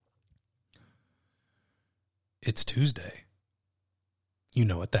It's Tuesday. You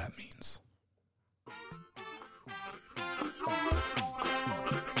know what that means.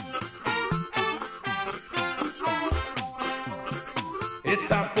 It's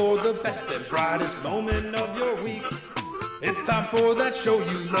time for the best and brightest moment of your week. It's time for that show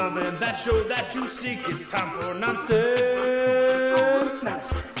you love and that show that you seek. It's time for nonsense.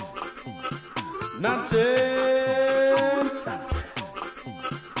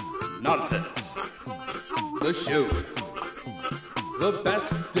 The show. The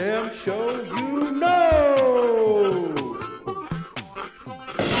best damn show you know.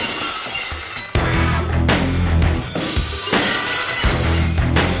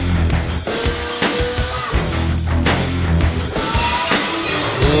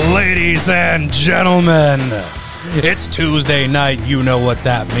 Ladies and gentlemen, it's Tuesday night. You know what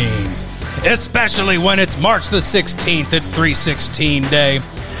that means. Especially when it's March the 16th. It's 316 day.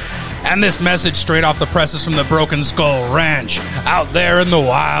 And this message straight off the presses from the Broken Skull Ranch out there in the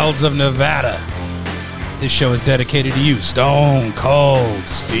wilds of Nevada. This show is dedicated to you, Stone Cold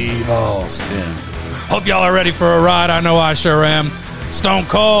Steve Austin. Hope y'all are ready for a ride. I know I sure am. Stone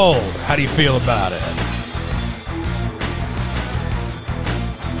Cold, how do you feel about it?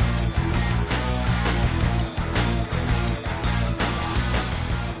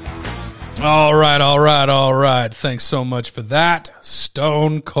 All right. Thanks so much for that.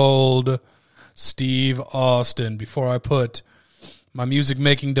 Stone Cold Steve Austin. Before I put my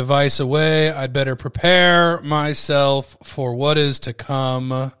music-making device away, I'd better prepare myself for what is to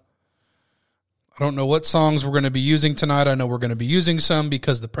come. I don't know what songs we're going to be using tonight. I know we're going to be using some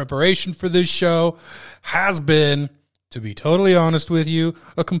because the preparation for this show has been, to be totally honest with you,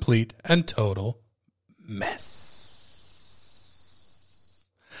 a complete and total mess.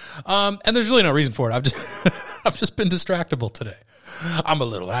 And there's really no reason for it. I've just been distractible today. I'm a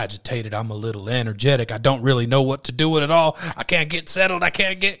little agitated. I'm a little energetic. I don't really know what to do with it all. I can't get settled. I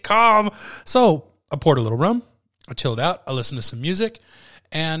can't get calm. So I poured a little rum. I chilled out. I listened to some music.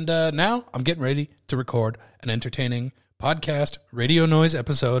 And now I'm getting ready to record an entertaining podcast radio noise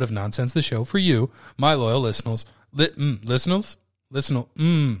episode of Nonsense the Show for you, my loyal listeners. The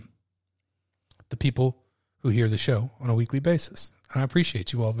people who hear the show on a weekly basis. I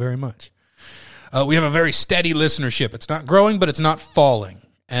appreciate you all very much. We have a very steady listenership. It's not growing, but it's not falling.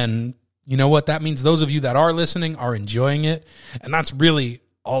 And you know what? That means those of you that are listening are enjoying it. And that's really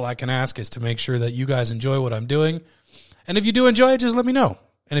all I can ask, is to make sure that you guys enjoy what I'm doing. And if you do enjoy it, just let me know.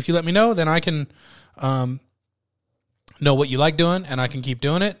 And if you let me know, then I can know what you like doing, and I can keep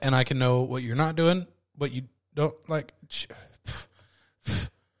doing it. And I can know what you're not doing, what you don't like.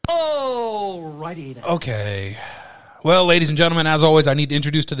 Alrighty then. Okay. Well, ladies and gentlemen, as always, I need to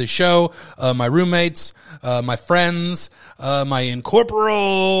introduce to the show my roommates, my friends, my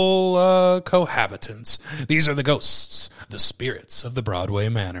incorporeal cohabitants. These are the ghosts, the spirits of the Broadway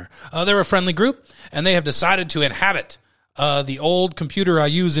Manor. They're a friendly group, and they have decided to inhabit the old computer I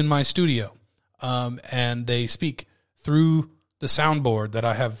use in my studio. And they speak through the soundboard that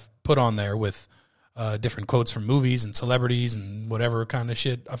I have put on there with different quotes from movies and celebrities and whatever kind of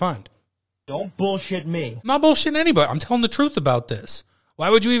shit I find. Don't bullshit me. I'm not bullshitting anybody. I'm telling the truth about this. Why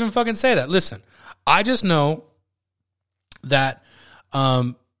would you even fucking say that? Listen, I just know that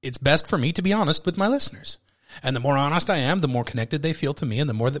it's best for me to be honest with my listeners. And the more honest I am, the more connected they feel to me, and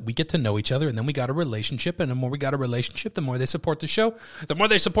the more that we get to know each other, and then we got a relationship, and the more we got a relationship, the more they support the show. The more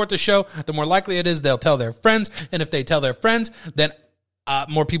they support the show, the more likely it is they'll tell their friends, and if they tell their friends, then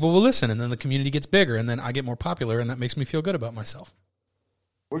more people will listen, and then the community gets bigger, and then I get more popular, and that makes me feel good about myself.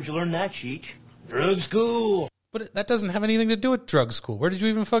 Where'd you learn that, Cheech? Drug school. But that doesn't have anything to do with drug school. Where did you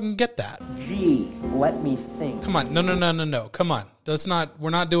even fucking get that? Gee, let me think. Come on. No. Come on. We're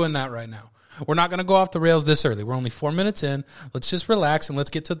not doing that right now. We're not going to go off the rails this early. We're only 4 minutes in. Let's just relax and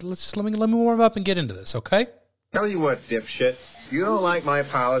let me warm up and get into this, okay? Tell you what, dipshit. If you don't like my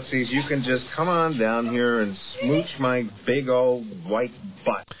policies, you can just come on down here and smooch my big old white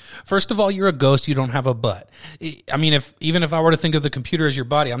butt. First of all, you're a ghost. You don't have a butt. I mean, even if I were to think of the computer as your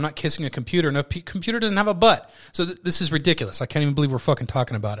body, I'm not kissing a computer, and a computer doesn't have a butt. So this is ridiculous. I can't even believe we're fucking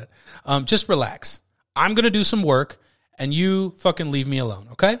talking about it. Just relax. I'm going to do some work, and you fucking leave me alone,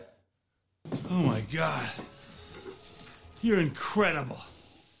 okay? Oh, my God. You're incredible.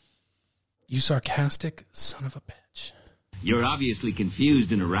 You sarcastic son of a bitch. You're obviously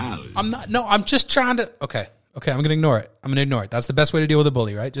confused and aroused. I'm not. No, I'm just trying to. Okay, I'm going to ignore it. That's the best way to deal with a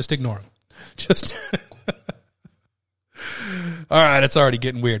bully, right? Just ignore him. All right, it's already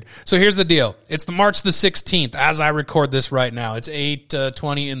getting weird. So here's the deal. It's the March the 16th as I record this right now. It's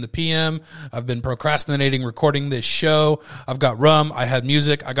 8:20 in the PM. I've been procrastinating recording this show. I've got rum. I had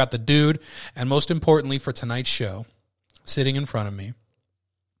music. I got the dude. And most importantly for tonight's show, sitting in front of me,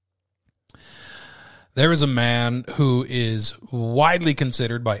 there is a man who is widely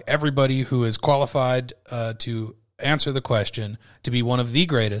considered by everybody who is qualified to answer the question to be one of the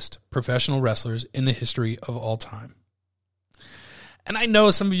greatest professional wrestlers in the history of all time. And I know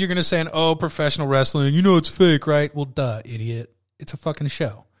some of you are going to say, oh, professional wrestling, you know it's fake, right? Well, duh, idiot. It's a fucking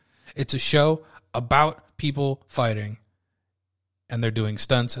show. It's a show about people fighting, and they're doing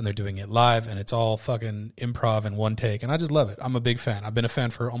stunts, and they're doing it live, and it's all fucking improv in one take, and I just love it. I'm a big fan. I've been a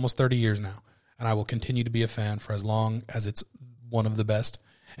fan for almost 30 years now, and I will continue to be a fan for as long as it's one of the best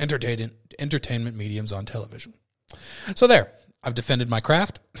entertainment mediums on television. So there, I've defended my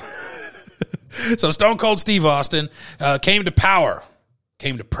craft. So Stone Cold Steve Austin came to power,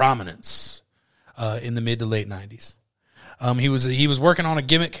 came to prominence in the mid to late 90s. He was working on a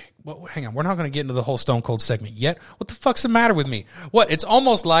gimmick. Well, hang on, we're not going to get into the whole Stone Cold segment yet. What the fuck's the matter with me? What? It's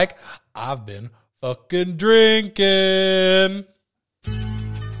almost like I've been fucking drinking.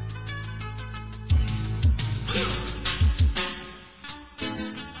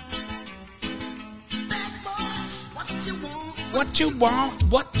 What you want,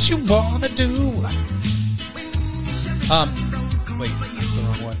 what you wanna do. Wait, that's the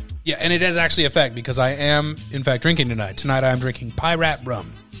wrong one. Yeah, and it has actually effect because I am, in fact, drinking tonight. Tonight I am drinking Pyrat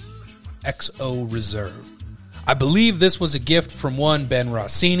Rum XO Reserve. I believe this was a gift from one Ben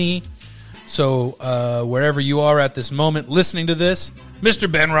Rossini. So wherever you are at this moment listening to this,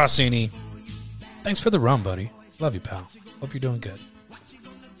 Mr. Ben Rossini, thanks for the rum, buddy. Love you, pal. Hope you're doing good.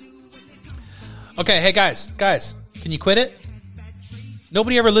 Okay, hey guys, can you quit it?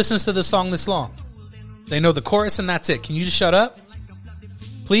 Nobody ever listens to the song this long. They know the chorus and that's it. Can you just shut up?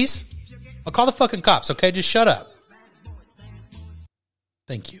 Please? I'll call the fucking cops, okay? Just shut up.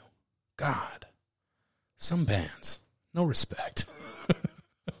 Thank you. God. Some bands. No respect.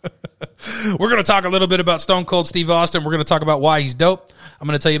 We're going to talk a little bit about Stone Cold Steve Austin. We're going to talk about why he's dope. I'm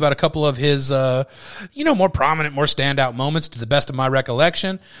going to tell you about a couple of his, more prominent, more standout moments to the best of my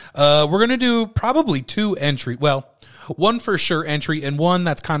recollection. We're going to do probably two entry. Well, one for sure entry and one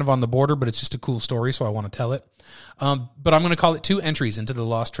that's kind of on the border, but it's just a cool story, so I want to tell it. But I'm going to call it two entries into the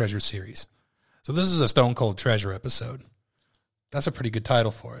Lost Treasure series. So this is a Stone Cold Treasure episode. That's a pretty good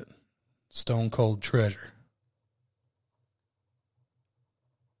title for it. Stone Cold Treasure.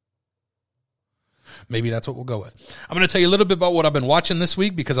 Maybe that's what we'll go with. I'm going to tell you a little bit about what I've been watching this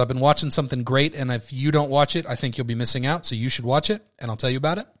week because I've been watching something great, and if you don't watch it, I think you'll be missing out, so you should watch it, and I'll tell you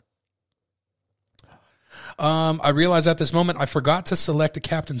about it. I realize at this moment I forgot to select a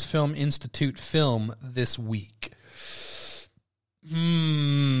Captain's Film Institute film this week.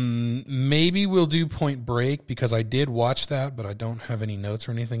 Maybe we'll do Point Break because I did watch that, but I don't have any notes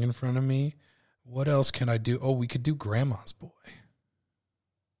or anything in front of me. What else can I do? Oh, we could do Grandma's Boy.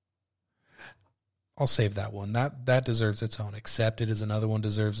 I'll save that one. That deserves its own. Accepted is another one,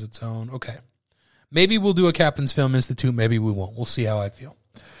 deserves its own. Okay. Maybe we'll do a Captain's Film Institute. Maybe we won't. We'll see how I feel.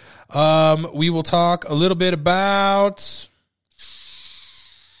 We will talk a little bit about,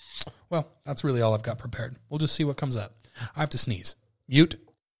 well, that's really all I've got prepared. We'll just see what comes up. I have to sneeze. Mute.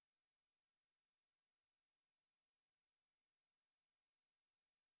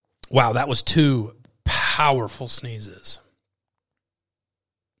 Wow, that was two powerful sneezes.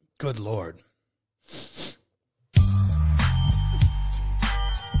 Good Lord.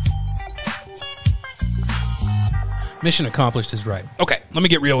 Mission accomplished is right. Okay, let me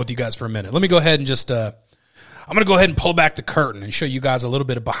get real with you guys for a minute. Let me go ahead and just, I'm going to go ahead and pull back the curtain and show you guys a little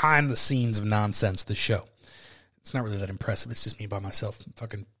bit of behind the scenes of nonsense, this show. It's not really that impressive. It's just me by myself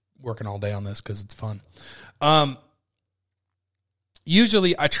fucking working all day on this because it's fun.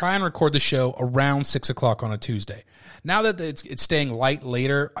 Usually I try and record the show around 6 o'clock on a Tuesday. Now that it's staying light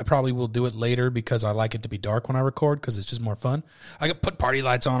later, I probably will do it later because I like it to be dark when I record because it's just more fun. I got put party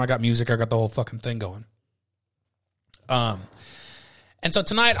lights on. I got music. I got the whole fucking thing going. And so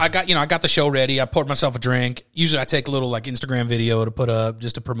tonight I got the show ready. I poured myself a drink. Usually I take a little like Instagram video to put up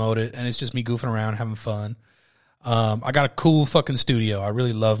just to promote it. And it's just me goofing around, having fun. I got a cool fucking studio. I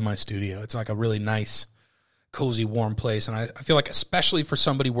really love my studio. It's like a really nice, cozy, warm place. And I feel like especially for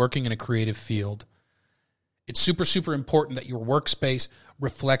somebody working in a creative field, it's super, super important that your workspace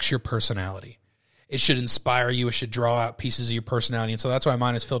reflects your personality. It should inspire you. It should draw out pieces of your personality. And so that's why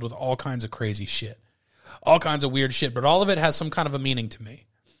mine is filled with all kinds of crazy shit. All kinds of weird shit, but all of it has some kind of a meaning to me,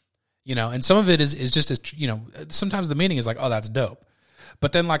 and some of it is just, sometimes the meaning is like, oh, that's dope.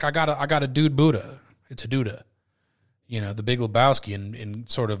 But then like, I got a dude Buddha. It's a Duda, the Big Lebowski in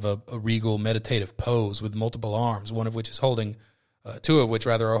sort of a regal meditative pose with multiple arms, one of which is holding, two of which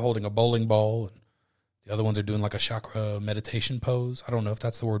rather are holding a bowling ball, and the other ones are doing like a chakra meditation pose. I don't know if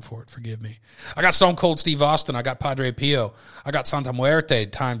that's the word for it. Forgive me. I got Stone Cold Steve Austin. I got Padre Pio. I got Santa Muerte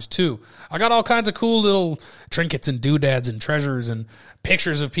 ×2. I got all kinds of cool little trinkets and doodads and treasures and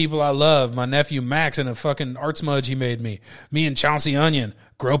pictures of people I love. My nephew Max in a fucking art smudge he made me. Me and Chauncey Onion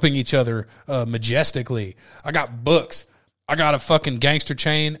groping each other majestically. I got books. I got a fucking gangster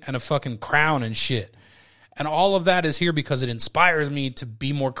chain and a fucking crown and shit. And all of that is here because it inspires me to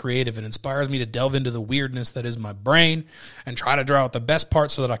be more creative. It inspires me to delve into the weirdness that is my brain and try to draw out the best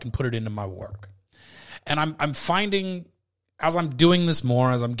parts so that I can put it into my work. And I'm finding, as I'm doing this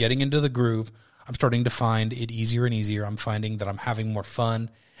more, as I'm getting into the groove, I'm starting to find it easier and easier. I'm finding that I'm having more fun,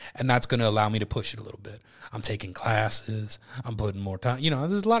 and that's going to allow me to push it a little bit. I'm taking classes. I'm putting more time.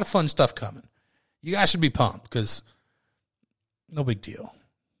 There's a lot of fun stuff coming. You guys should be pumped because no big deal.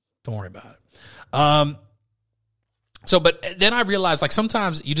 Don't worry about it. But then I realized, like,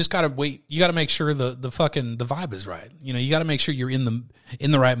 sometimes you just gotta wait. You gotta make sure the vibe is right. You gotta make sure you're in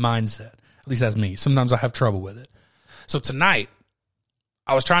the right mindset. At least that's me. Sometimes I have trouble with it. So tonight,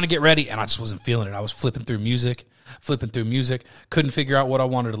 I was trying to get ready and I just wasn't feeling it. I was flipping through music, couldn't figure out what I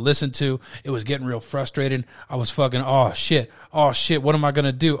wanted to listen to. It was getting real frustrating. I was fucking, oh shit, what am I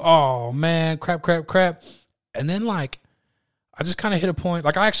gonna do? Oh man, crap. And then, like, I just kind of hit a point.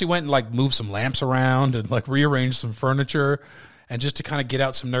 Like, I actually went and, like, moved some lamps around and, like, rearranged some furniture and just to kind of get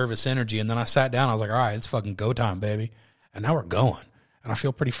out some nervous energy. And then I sat down. I was like, all right, it's fucking go time, baby. And now we're going. And I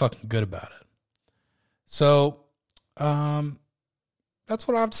feel pretty fucking good about it. So, that's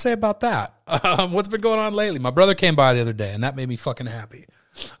what I have to say about that. What's been going on lately? My brother came by the other day, and that made me fucking happy.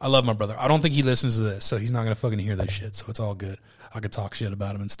 I love my brother. I don't think he listens to this, so he's not going to fucking hear this shit. So it's all good. I could talk shit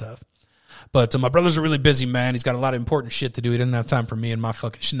about him and stuff. But my brother's a really busy man. He's got a lot of important shit to do. He doesn't have time for me and my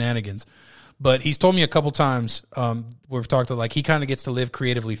fucking shenanigans. But he's told me a couple times where we've talked that, like, he kind of gets to live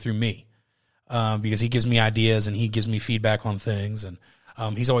creatively through me because he gives me ideas and he gives me feedback on things. And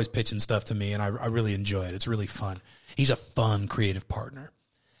he's always pitching stuff to me, and I really enjoy it. It's really fun. He's a fun, creative partner.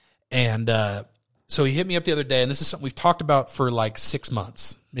 And so he hit me up the other day, and this is something we've talked about for like 6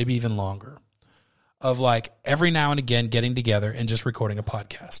 months, maybe even longer, of, like, every now and again getting together and just recording a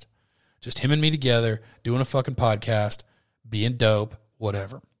podcast. Just him and me together, doing a fucking podcast, being dope,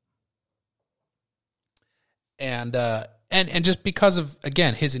 whatever. And just because of,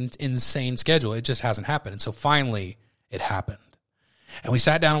 again, his insane schedule, it just hasn't happened. And so finally, it happened. And we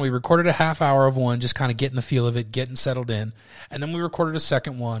sat down and we recorded a half hour of one, just kind of getting the feel of it, getting settled in. And then we recorded a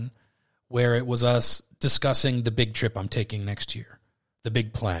second one where it was us discussing the big trip I'm taking next year, the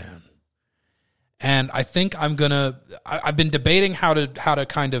big plan. And I think I've been debating how to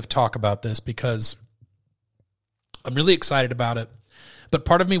kind of talk about this because I'm really excited about it. But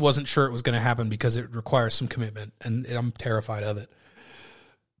part of me wasn't sure it was going to happen because it requires some commitment, and I'm terrified of it.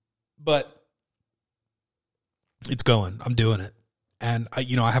 But it's going. I'm doing it. And I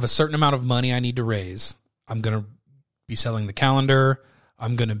have a certain amount of money I need to raise. I'm going to be selling the calendar.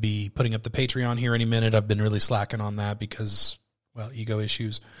 I'm going to be putting up the Patreon here any minute. I've been really slacking on that because, well, ego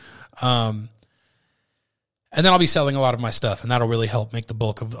issues. And then I'll be selling a lot of my stuff, and that'll really help make the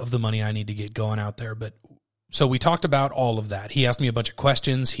bulk of the money I need to get going out there. But so we talked about all of that. He asked me a bunch of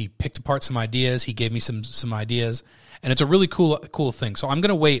questions. He picked apart some ideas. He gave me some ideas, and it's a really cool thing. So I'm going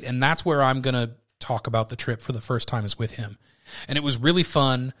to wait, and that's where I'm going to talk about the trip for the first time is with him. And it was really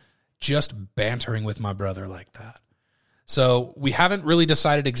fun just bantering with my brother like that. So we haven't really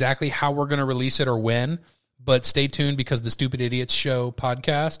decided exactly how we're going to release it or when, but stay tuned because the Stupid Idiots Show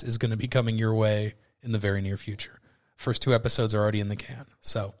podcast is going to be coming your way in the very near future. First 2 episodes are already in the can,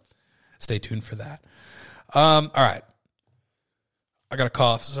 so stay tuned for that. All right. I got a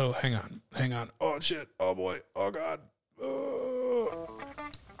cough, so hang on. Oh, shit. Oh, boy. Oh, God.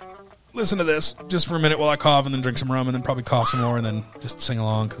 Listen to this just for a minute while I cough and then drink some rum and then probably cough some more and then just sing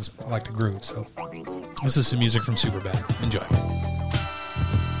along because I like to groove. So this is some music from Superbad. Enjoy.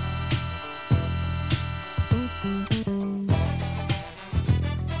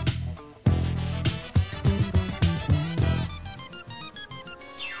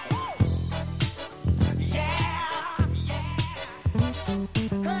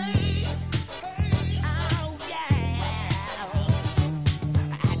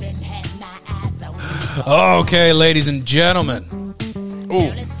 Okay, ladies and gentlemen.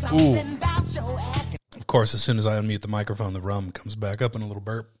 Ooh. Of course, as soon as I unmute the microphone, the rum comes back up in a little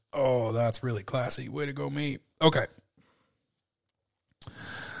burp. Oh, that's really classy. Way to go, me. Okay.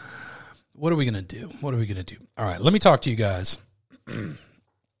 What are we going to do? All right, let me talk to you guys. Oh,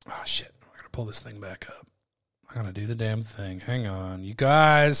 shit. I got to pull this thing back up. I gotta do the damn thing. Hang on. You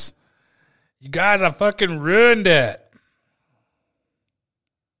guys, I fucking ruined it.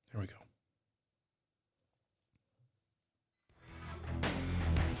 Here we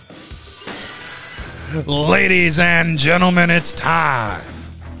go. Ladies and gentlemen, it's time.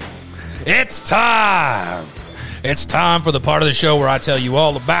 It's time. It's time for the part of the show where I tell you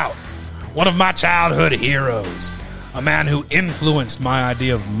all about one of my childhood heroes, a man who influenced my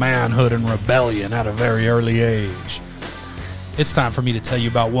idea of manhood and rebellion at a very early age. It's time for me to tell you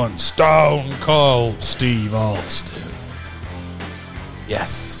about one Stone Cold Steve Austin.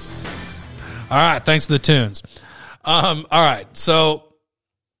 Yes. All right, thanks for the tunes. All right, so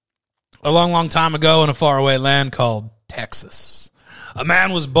a long, long time ago in a faraway land called Texas, a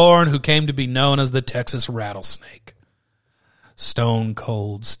man was born who came to be known as the Texas Rattlesnake. Stone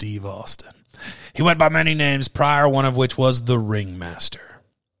Cold Steve Austin. He went by many names prior, one of which was the Ringmaster.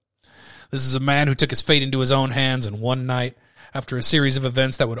 This is a man who took his fate into his own hands, and one night, after a series of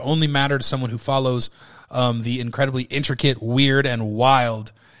events that would only matter to someone who follows the incredibly intricate, weird, and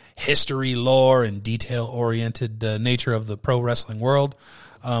wild history, lore, and detail-oriented nature of the pro wrestling world,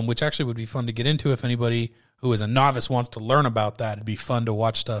 which actually would be fun to get into if anybody who is a novice wants to learn about that. It'd be fun to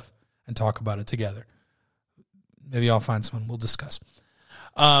watch stuff and talk about it together. Maybe I'll find someone. We'll discuss.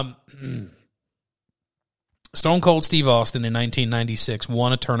 Stone Cold Steve Austin in 1996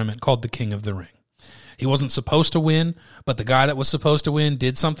 won a tournament called the King of the Ring. He wasn't supposed to win, but the guy that was supposed to win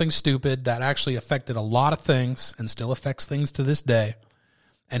did something stupid that actually affected a lot of things and still affects things to this day,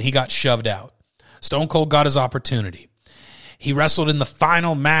 and he got shoved out. Stone Cold got his opportunity. He wrestled in the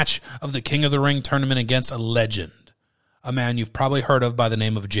final match of the King of the Ring tournament against a legend, a man you've probably heard of by the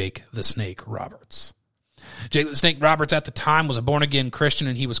name of Jake the Snake Roberts. Jake the Snake Roberts at the time was a born-again Christian,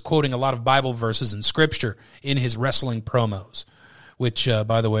 and he was quoting a lot of Bible verses and scripture in his wrestling promos, which,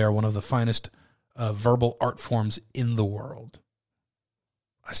 by the way, are one of the finest verbal art forms in the world.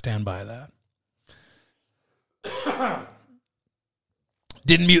 I stand by that.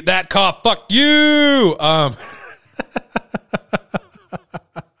 Didn't mute that cough. Fuck you!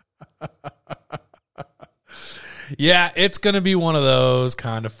 Yeah, it's going to be one of those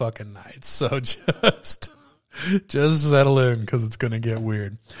kind of fucking nights. So just settle in because it's going to get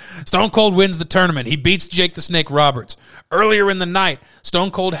weird. Stone Cold wins the tournament. He beats Jake the Snake Roberts. Earlier in the night,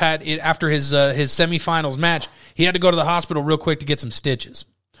 Stone Cold had it after his semifinals match. He had to go to the hospital real quick to get some stitches.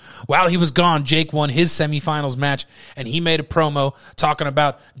 While he was gone, Jake won his semifinals match, and he made a promo talking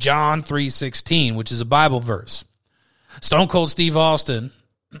about John 3:16, which is a Bible verse. Stone Cold Steve Austin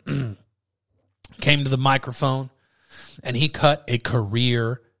came to the microphone, and he cut a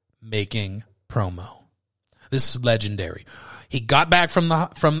career-making promo. This is legendary. He got back from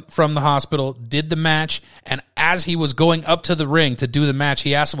the hospital, did the match, and as he was going up to the ring to do the match,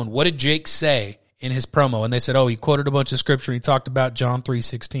 he asked someone, what did Jake say in his promo? And they said, he quoted a bunch of scripture. He talked about John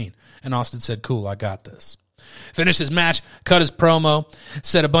 3:16. And Austin said, cool, I got this. Finished his match, cut his promo,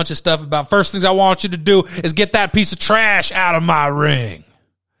 said a bunch of stuff about, first things I want you to do is get that piece of trash out of my ring.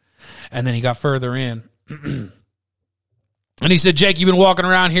 And then he got further in. And he said, Jake, you've been walking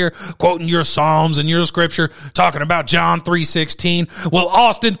around here quoting your Psalms and your scripture, talking about John 3:16. Well,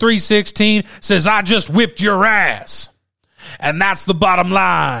 Austin 3:16 says, I just whipped your ass. And that's the bottom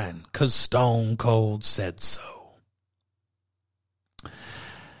line, because Stone Cold said so.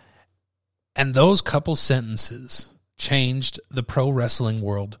 And those couple sentences changed the pro wrestling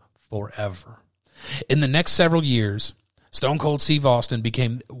world forever. In the next several years, Stone Cold Steve Austin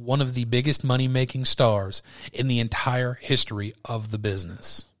became one of the biggest money-making stars in the entire history of the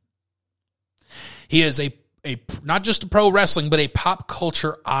business. He is a not just a pro wrestling, but a pop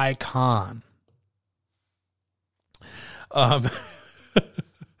culture icon.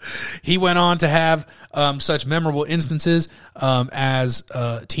 He went on to have such memorable instances as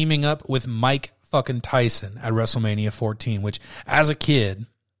teaming up with Mike fucking Tyson at WrestleMania 14, which as a kid...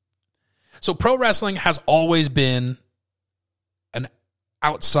 So pro wrestling has always been an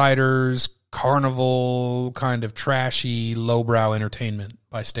outsider's carnival kind of trashy, lowbrow entertainment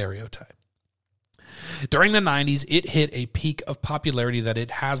by stereotype. During the 90s, it hit a peak of popularity that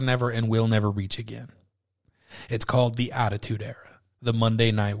it has never and will never reach again. It's called the Attitude Era, the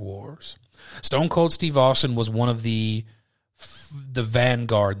Monday Night Wars. Stone Cold Steve Austin was one of the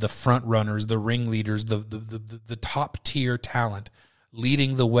vanguard, the front runners, the ringleaders, the top tier talent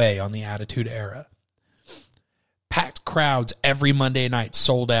leading the way on the Attitude Era. Packed crowds every Monday night,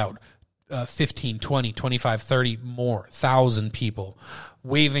 sold out, 15, 20, 25, 30 more, 1,000 people,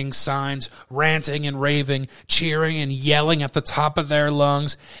 waving signs, ranting and raving, cheering and yelling at the top of their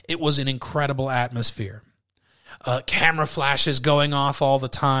lungs. It was an incredible atmosphere. Camera flashes going off all the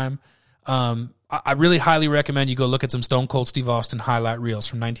time. I really highly recommend you go look at some Stone Cold Steve Austin highlight reels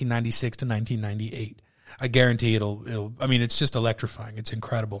from 1996 to 1998. I guarantee I mean, it's just electrifying. It's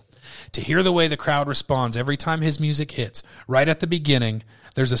incredible. To hear the way the crowd responds every time his music hits, right at the beginning,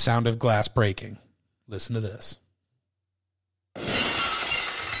 there's a sound of glass breaking. Listen to this.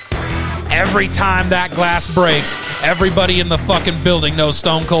 Every time that glass breaks, everybody in the fucking building knows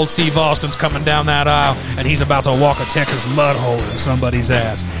Stone Cold Steve Austin's coming down that aisle, and he's about to walk a Texas mud hole in somebody's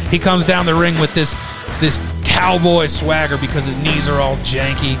ass. He comes down the ring with this cowboy swagger because his knees are all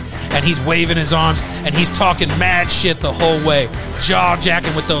janky, and he's waving his arms, and he's talking mad shit the whole way,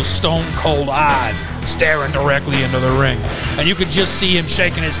 jaw-jacking with those stone-cold eyes, staring directly into the ring. And you can just see him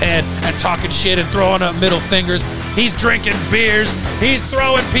shaking his head and talking shit and throwing up middle fingers. He's drinking beers. He's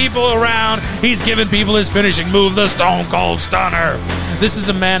throwing people around. He's giving people his finishing move, the Stone Cold Stunner. This is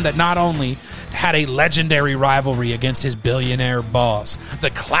a man that not only had a legendary rivalry against his billionaire boss, the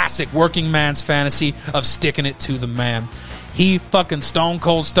classic working man's fantasy of sticking it to the man. He fucking Stone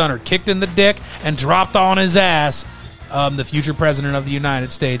Cold Stunner kicked in the dick and dropped on his ass the future president of the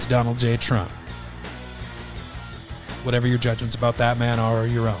United States, Donald J. Trump. Whatever your judgments about that man are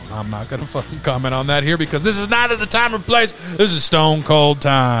your own. I'm not going to fucking comment on that here because this is neither the time or place. This is Stone Cold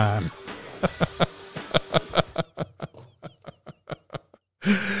time.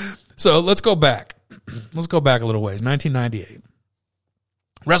 So let's go back. Let's go back a little ways. 1998.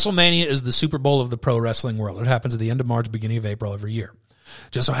 WrestleMania is the Super Bowl of the pro wrestling world. It happens at the end of March, beginning of April every year.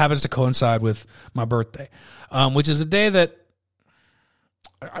 Just so happens to coincide with my birthday, which is a day that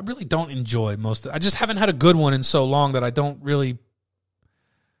I really don't enjoy most. I just haven't had a good one in so long that I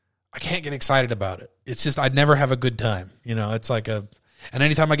can't get excited about it. It's just, I'd never have a good time. You know, it's like and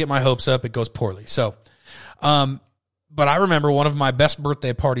anytime I get my hopes up, it goes poorly. So, but I remember one of my best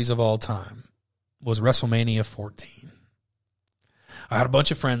birthday parties of all time was WrestleMania 14. I had a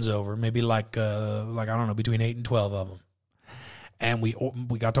bunch of friends over, maybe like I don't know, between 8 and 12 of them. And we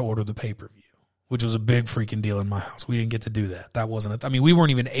got to order the pay-per-view, which was a big freaking deal in my house. We didn't get to do that. That wasn't we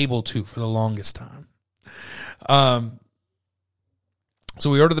weren't even able to for the longest time. So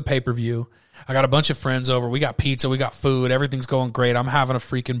we ordered the pay-per-view. I got a bunch of friends over. We got pizza. We got food. Everything's going great. I'm having a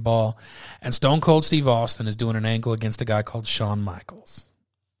freaking ball. And Stone Cold Steve Austin is doing an angle against a guy called Shawn Michaels.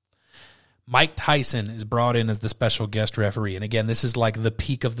 Mike Tyson is brought in as the special guest referee. And again, this is like the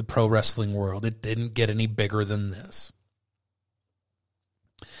peak of the pro wrestling world. It didn't get any bigger than this.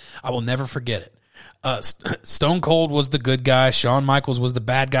 I will never forget it. Stone Cold was the good guy. Shawn Michaels was the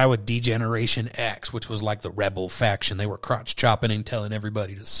bad guy with D-Generation X, which was like the rebel faction. They were crotch chopping and telling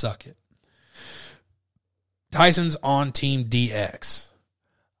everybody to suck it. Tyson's on Team DX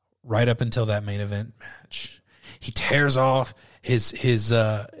right up until that main event match. He tears off his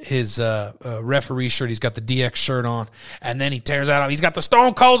referee shirt. He's got the DX shirt on, and then he tears that off. He's got the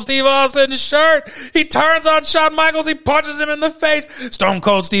Stone Cold Steve Austin shirt. He turns on Shawn Michaels. He punches him in the face. Stone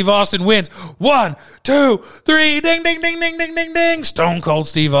Cold Steve Austin wins. 1, 2, 3. Ding, ding, ding, ding, ding, ding, ding. Stone Cold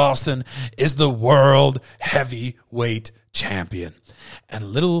Steve Austin is the world heavyweight champion.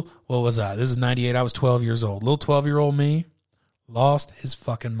 And what was I? This is 98. I was 12 years old. Little 12-year-old me lost his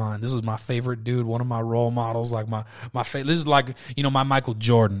fucking mind. This was my favorite dude, one of my role models, like my favorite. This is like, my Michael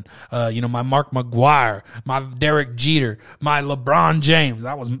Jordan, my Mark McGuire, my Derek Jeter, my LeBron James.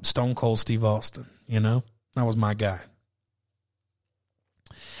 That was Stone Cold Steve Austin, That was my guy.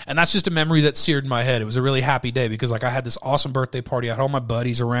 And that's just a memory that seared in my head. It was a really happy day because I had this awesome birthday party. I had all my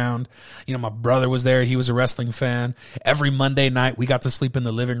buddies around. My brother was there. He was a wrestling fan. Every Monday night, we got to sleep in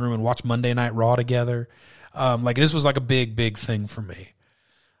the living room and watch Monday Night Raw together. This was like a big, big thing for me.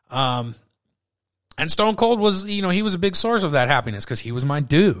 And Stone Cold was, he was a big source of that happiness because he was my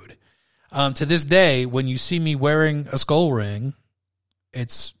dude. To this day, when you see me wearing a skull ring,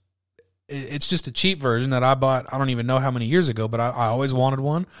 it's just a cheap version that I bought. I don't even know how many years ago, but I always wanted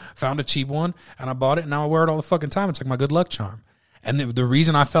one, found a cheap one, and I bought it, and now I wear it all the fucking time. It's like my good luck charm. And the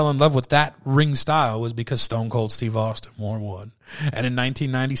reason I fell in love with that ring style was because Stone Cold Steve Austin wore one. And in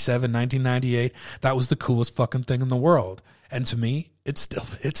 1997, 1998, that was the coolest fucking thing in the world. And to me, it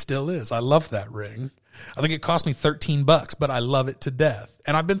still is. I love that ring. I think it cost me $13, but I love it to death.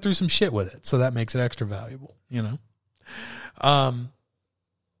 And I've been through some shit with it, so that makes it extra valuable, And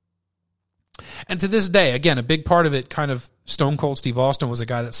to this day, again, a big part of it, kind of Stone Cold Steve Austin was a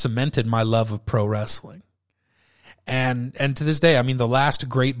guy that cemented my love of pro wrestling. And to this day, the last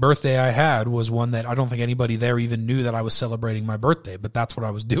great birthday I had was one that I don't think anybody there even knew that I was celebrating my birthday, but that's what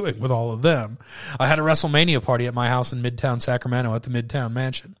I was doing with all of them. I had a WrestleMania party at my house in Midtown Sacramento at the Midtown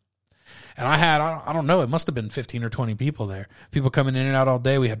Mansion. And I had, I don't know, it must have been 15 or 20 people there. People coming in and out all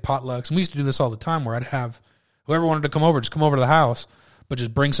day. We had potlucks. And we used to do this all the time where I'd have whoever wanted to come over, just come over to the house, but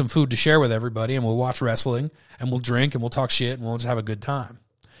just bring some food to share with everybody, and we'll watch wrestling, and we'll drink, and we'll talk shit, and we'll just have a good time.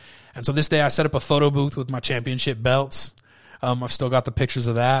 And so this day I set up a photo booth with my championship belts. I've still got the pictures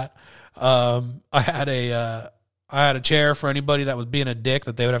of that. I had a chair for anybody that was being a dick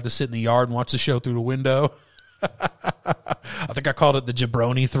that they would have to sit in the yard and watch the show through the window. I think I called it the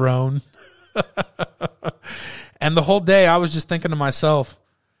jabroni throne. And the whole day I was just thinking to myself,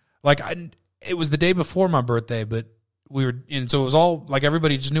 like, it was the day before my birthday, but and so it was all like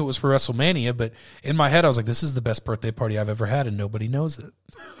everybody just knew it was for WrestleMania, but in my head I was like, this is the best birthday party I've ever had and nobody knows it.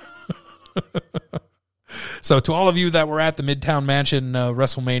 So to all of you that were at the Midtown Mansion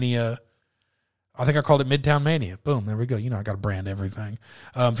WrestleMania, I think I called it Midtown Mania. Boom, there we go. You know, I got to brand everything.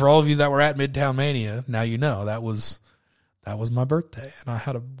 For all of you that were at Midtown Mania, now you know that was my birthday, and I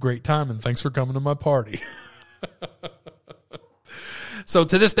had a great time, and thanks for coming to my party. So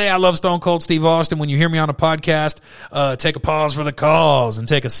to this day, I love Stone Cold Steve Austin. When you hear me on a podcast, take a pause for the cause and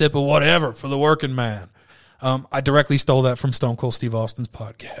take a sip of whatever for the working man. I directly stole that from Stone Cold Steve Austin's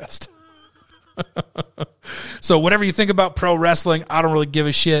podcast. So whatever you think about pro wrestling, I don't really give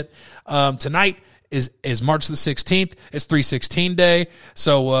a shit. Tonight is March the 16th. It's 316 day.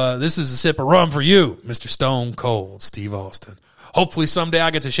 So this is a sip of rum for you, Mr. Stone Cold Steve Austin. Hopefully someday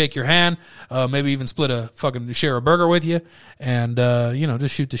I get to shake your hand, maybe even share a burger with you, and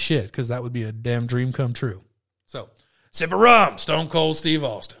just shoot the shit, because that would be a damn dream come true. So sip of rum, Stone Cold Steve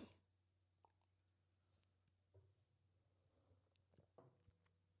Austin.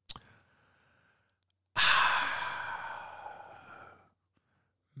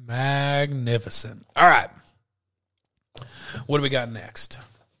 Magnificent. All right. What do we got next?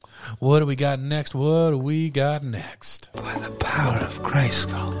 By the power of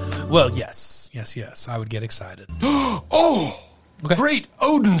Grayskull. Well, yes. I would get excited. Oh, okay. Great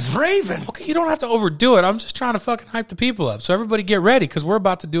Odin's Raven. Okay, you don't have to overdo it. I'm just trying to fucking hype the people up. So everybody get ready, because we're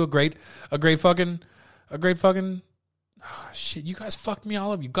about to do a great fucking. Oh, shit, you guys fucked me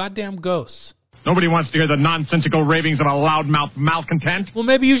all up. You goddamn ghosts. Nobody wants to hear the nonsensical ravings of a loudmouth malcontent. Well,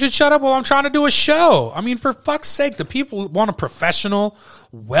 maybe you should shut up while I'm trying to do a show. I mean, for fuck's sake, the people want a professional,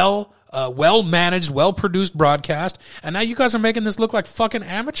 well-managed, well-produced broadcast, and now you guys are making this look like fucking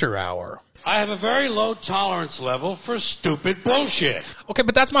amateur hour. I have a very low tolerance level for stupid bullshit. Okay,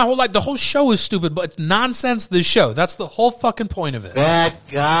 but that's my whole life. The whole show is stupid, but it's nonsense, this show. That's the whole fucking point of it. That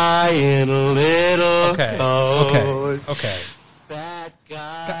guy in a little coat. Okay. That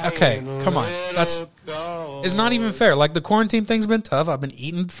guy Okay, come on. It's not even fair. Like, the quarantine thing's been tough. I've been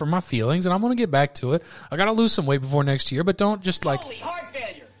eating for my feelings, and I'm going to get back to it. I got to lose some weight before next year, but don't just like... Holy heart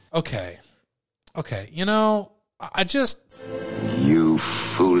failure. Okay. I just... You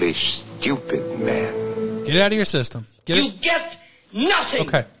foolish, stupid man. Get it out of your system. You get nothing.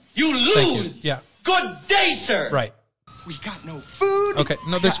 Okay. You lose. Thank you. Yeah. Good day, sir. Right. We got no food. Okay.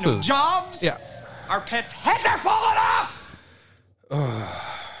 No, there's got no food. jobs. Yeah. Our pets' heads are falling off.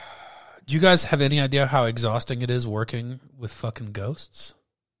 Do you guys have any idea how exhausting it is working with fucking ghosts?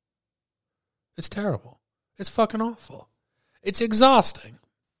 It's terrible. It's fucking awful. It's exhausting.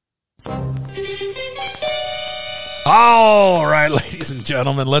 All right, ladies and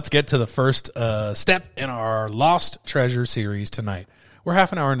gentlemen, let's get to the first step in our Lost Treasure series tonight. We're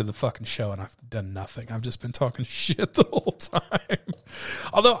half an hour into the fucking show, and I've done nothing. I've just been talking shit the whole time.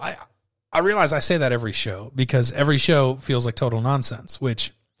 Although I realize I say that every show, because every show feels like total nonsense,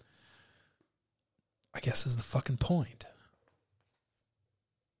 which I guess is the fucking point.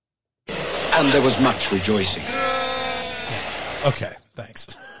 And there was much rejoicing. Yeah. Okay, thanks.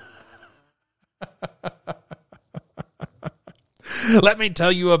 Let me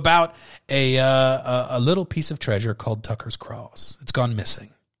tell you about a little piece of treasure called Tucker's Cross. It's gone missing.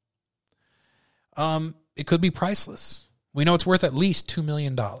 It could be priceless. We know it's worth at least $2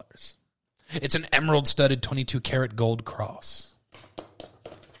 million. It's an emerald-studded 22-karat gold cross.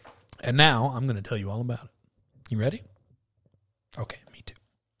 And now I'm going to tell you all about it. You ready? Okay, me too.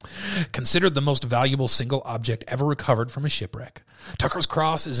 Considered the most valuable single object ever recovered from a shipwreck, Tucker's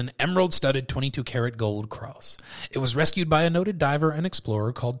Cross is an emerald-studded 22-karat gold cross. It was rescued by a noted diver and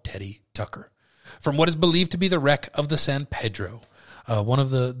explorer called Teddy Tucker from what is believed to be the wreck of the San Pedro, one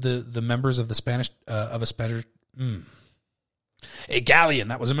of the members of a galleon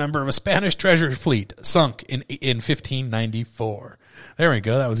that was a member of a Spanish treasure fleet sunk in 1594. There we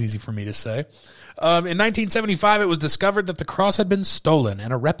go. That was easy for me to say. In 1975, it was discovered that the cross had been stolen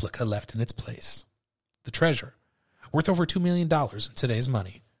and a replica left in its place. The treasure, worth over $2 million in today's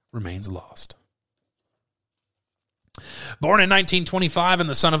money, remains lost. Born in 1925 and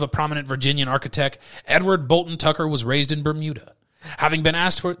the son of a prominent Virginian architect, Edward Bolton Tucker was raised in Bermuda. Having been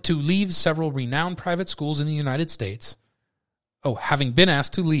asked to leave several renowned private schools in the United States, Oh, having been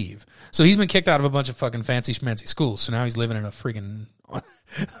asked to leave. So he's been kicked out of a bunch of fucking fancy schmancy schools. So now he's living in a freaking,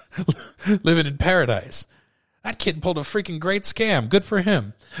 living in paradise. That kid pulled a freaking great scam. Good for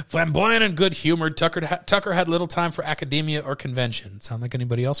him. Flamboyant and good-humored, Tucker had little time for academia or convention. Sound like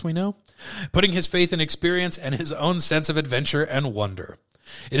anybody else we know? Putting his faith in experience and his own sense of adventure and wonder.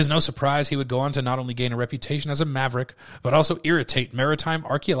 It is no surprise he would go on to not only gain a reputation as a maverick, but also irritate maritime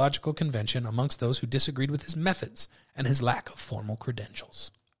archaeological convention amongst those who disagreed with his methods and his lack of formal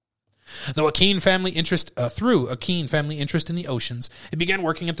credentials. Through a keen family interest in the oceans, he began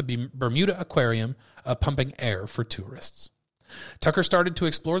working at the Bermuda Aquarium, pumping air for tourists. Tucker started to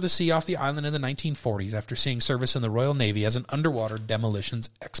explore the sea off the island in the 1940s after seeing service in the Royal Navy as an underwater demolitions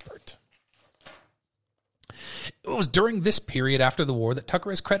expert. It was during this period after the war that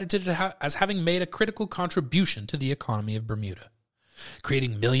Tucker is credited as having made a critical contribution to the economy of Bermuda,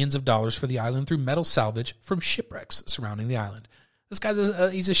 creating millions of dollars for the island through metal salvage from shipwrecks surrounding the island. This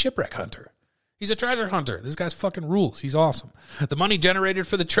guy's he's a shipwreck hunter. He's a treasure hunter. This guy's fucking rules. He's awesome. The money generated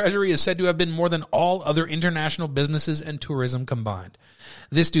for the treasury is said to have been more than all other international businesses and tourism combined.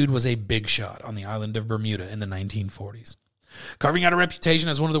 This dude was a big shot on the island of Bermuda in the 1940s. Carving out a reputation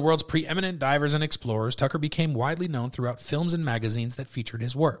as one of the world's preeminent divers and explorers, Tucker became widely known throughout films and magazines that featured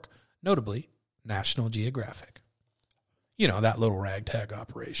his work, notably National Geographic. You know, that little ragtag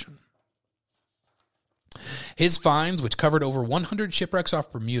operation. His finds, which covered over 100 shipwrecks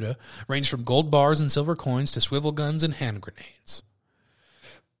off Bermuda, ranged from gold bars and silver coins to swivel guns and hand grenades.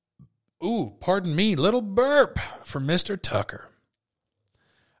 Ooh, pardon me, little burp from Mr. Tucker.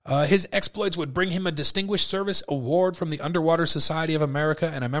 His exploits would bring him a Distinguished Service Award from the Underwater Society of America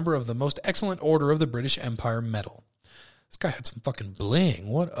and a member of the Most Excellent Order of the British Empire Medal. This guy had some fucking bling.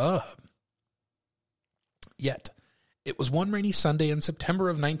 What up? Yet, it was one rainy Sunday in September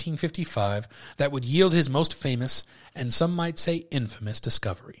of 1955 that would yield his most famous, and some might say infamous,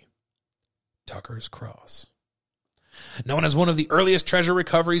 discovery. Tucker's Cross. Known as one of the earliest treasure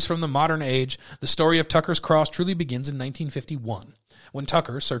recoveries from the modern age, the story of Tucker's Cross truly begins in 1951, when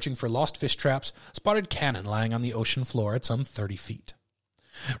Tucker, searching for lost fish traps, spotted cannon lying on the ocean floor at some 30 feet.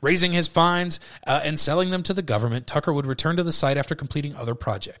 Raising his finds and selling them to the government, Tucker would return to the site after completing other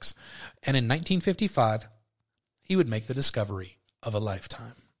projects. And in 1955, he would make the discovery of a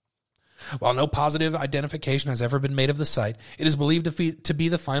lifetime. While no positive identification has ever been made of the site, it is believed to be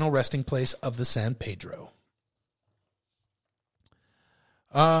the final resting place of the San Pedro.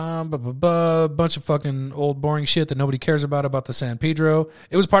 Bunch of fucking old boring shit that nobody cares about the San Pedro.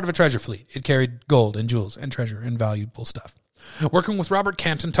 It was part of a treasure fleet. It carried gold and jewels and treasure and valuable stuff. Working with Robert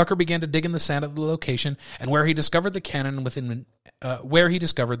Canton, Tucker began to dig in the sand of the location and where he discovered the cannon.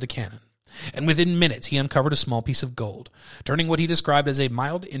 And within minutes, he uncovered a small piece of gold, turning what he described as a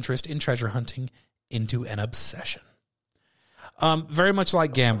mild interest in treasure hunting into an obsession. Very much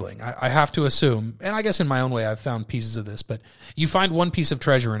like gambling, I have to assume, and I guess in my own way I've found pieces of this, but you find one piece of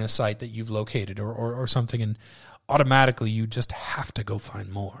treasure in a site that you've located or something, and automatically you just have to go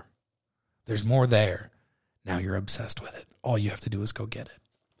find more. There's more there. Now you're obsessed with it. All you have to do is go get it.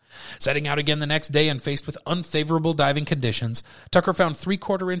 Setting out again the next day and faced with unfavorable diving conditions, Tucker found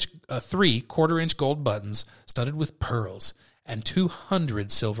 3/4-inch gold buttons studded with pearls and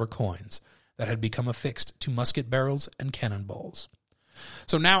 200 silver coins that had become affixed to musket barrels and cannonballs.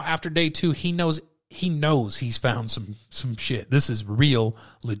 So now after day 2, he knows he's found some shit. This is real,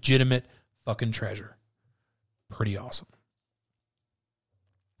 legitimate fucking treasure. Pretty awesome.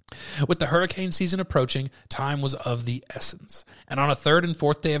 With the hurricane season approaching, time was of the essence. And on a third and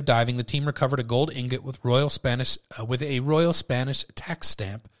fourth day of diving, the team recovered a gold ingot with a Royal Spanish tax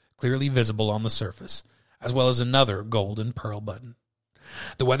stamp clearly visible on the surface, as well as another gold and pearl button.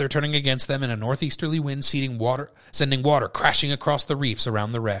 The weather turning against them and a northeasterly wind sending water crashing across the reefs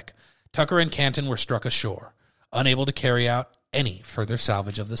around the wreck, Tucker and Canton were struck ashore, unable to carry out any further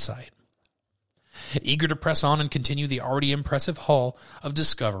salvage of the site. Eager to press on and continue the already impressive haul of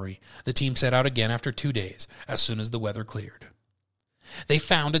discovery, the team set out again after 2 days, as soon as the weather cleared. They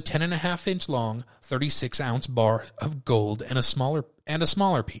found a 10.5-inch long, 36-ounce bar of gold and a smaller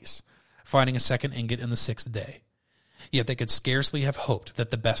piece, finding a second ingot in the 6th day. Yet they could scarcely have hoped that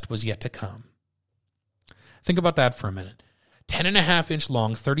the best was yet to come. Think about that for a minute. 10.5-inch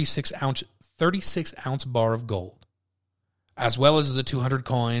long, 36-ounce bar of gold, as well as the 200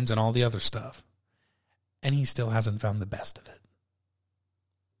 coins and all the other stuff. And he still hasn't found the best of it.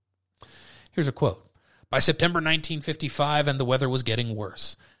 Here's a quote. By September 1955, and the weather was getting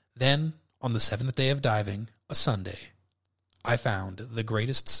worse. Then, on the 7th day of diving, a Sunday, I found the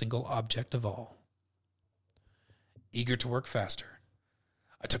greatest single object of all. Eager to work faster,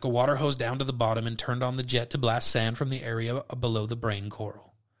 I took a water hose down to the bottom and turned on the jet to blast sand from the area below the brain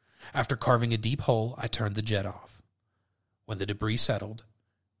coral. After carving a deep hole, I turned the jet off. When the debris settled,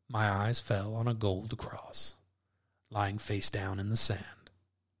 my eyes fell on a gold cross, lying face down in the sand.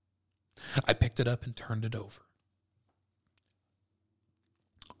 I picked it up and turned it over.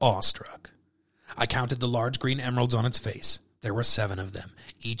 Awestruck, I counted the large green emeralds on its face. There were 7 of them,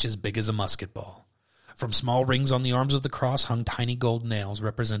 each as big as a musket ball. From small rings on the arms of the cross hung tiny gold nails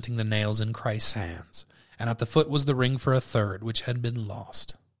representing the nails in Christ's hands, and at the foot was the ring for a third, which had been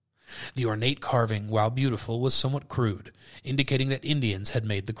lost. The ornate carving, while beautiful, was somewhat crude, indicating that Indians had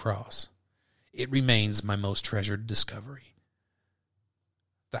made the cross. It remains my most treasured discovery.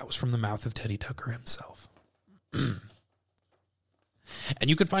 That was from the mouth of Teddy Tucker himself. And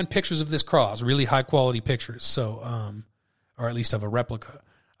you can find pictures of this cross, really high-quality pictures, so, or at least of a replica.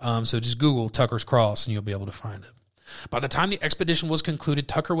 So just Google Tucker's Cross, and you'll be able to find it. By the time the expedition was concluded,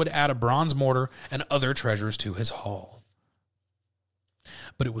 Tucker would add a bronze mortar and other treasures to his haul.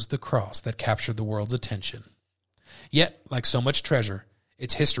 But it was the cross that captured the world's attention. Yet, like so much treasure,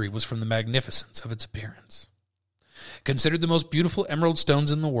 its history was from the magnificence of its appearance. Considered the most beautiful emerald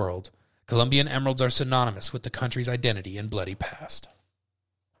stones in the world, Colombian emeralds are synonymous with the country's identity and bloody past.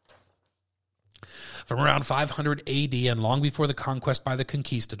 From around 500 AD and long before the conquest by the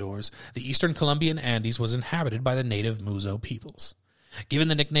conquistadors, the eastern Colombian Andes was inhabited by the native Muzo peoples. Given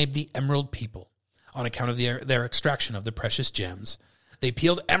the nickname the Emerald People, on account of their extraction of the precious gems, they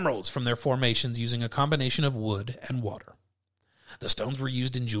peeled emeralds from their formations using a combination of wood and water. The stones were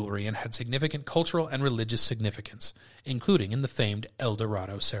used in jewelry and had significant cultural and religious significance, including in the famed El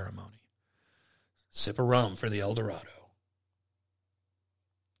Dorado ceremony. Sip of rum for the El Dorado.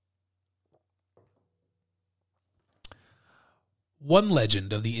 One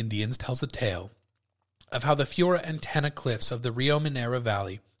legend of the Indians tells a tale of how the Fura and Tena cliffs of the Rio Minera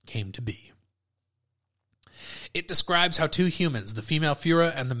Valley came to be. It describes how 2 humans, the female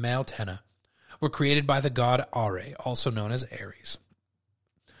Fura and the male Tena, were created by the god Are, also known as Ares,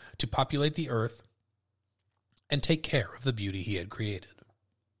 to populate the earth and take care of the beauty he had created.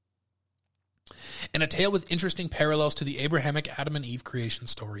 In a tale with interesting parallels to the Abrahamic Adam and Eve creation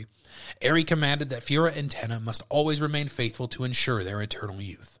story, Ares commanded that Fura and Tena must always remain faithful to ensure their eternal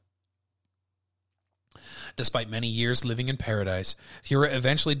youth. Despite many years living in paradise, Fura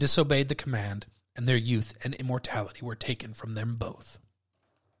eventually disobeyed the command, and their youth and immortality were taken from them both.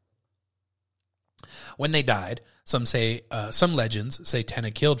 When they died, some legends say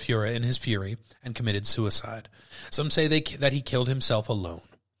Tena killed Fura in his fury and committed suicide. Some say that he killed himself alone.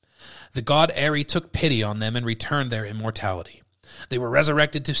 The god Ares took pity on them and returned their immortality. They were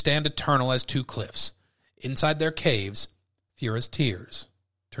resurrected to stand eternal as 2 cliffs. Inside their caves, Fura's tears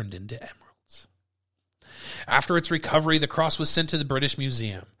turned into emeralds. After its recovery, the cross was sent to the British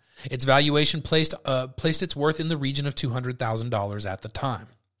Museum. Its valuation placed its worth in the region of $200,000 at the time.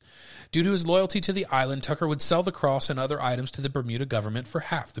 Due to his loyalty to the island, Tucker would sell the cross and other items to the Bermuda government for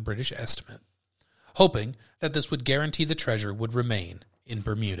half the British estimate, hoping that this would guarantee the treasure would remain in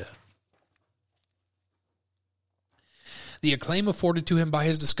Bermuda. The acclaim afforded to him by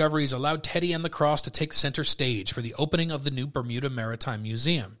his discoveries allowed Teddy and the cross to take center stage for the opening of the new Bermuda Maritime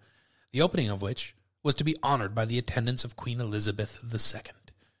Museum, the opening of which was to be honored by the attendance of Queen Elizabeth II.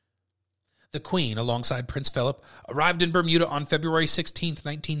 The Queen, alongside Prince Philip, arrived in Bermuda on February 16,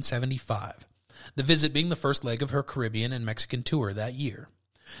 1975, the visit being the first leg of her Caribbean and Mexican tour that year.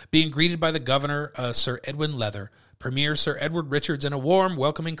 Being greeted by the Governor, Sir Edwin Leather, Premier Sir Edward Richards, and a warm,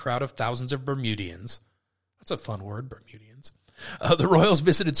 welcoming crowd of thousands of Bermudians. That's a fun word, Bermudians. The royals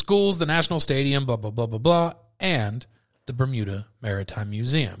visited schools, the National Stadium, blah, blah, blah, blah, blah, and the Bermuda Maritime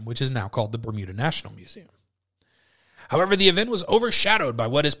Museum, which is now called the Bermuda National Museum. However, the event was overshadowed by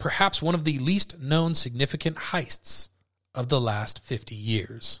what is perhaps one of the least known significant heists of the last 50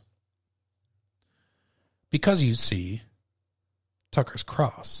 years. Because, you see, Tucker's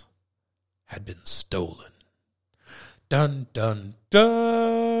cross had been stolen. Dun, dun,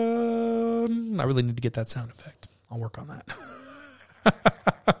 dun. I really need to get that sound effect. I'll work on that.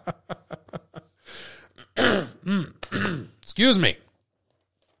 Excuse me.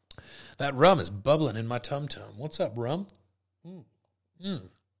 That rum is bubbling in my tum-tum. What's up, rum? Little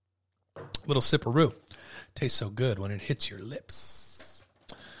sipperoo. Tastes so good when it hits your lips.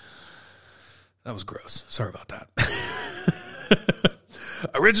 That was gross. Sorry about that.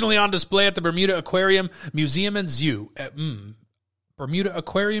 Originally on display at the Bermuda Aquarium Museum and Zoo, Bermuda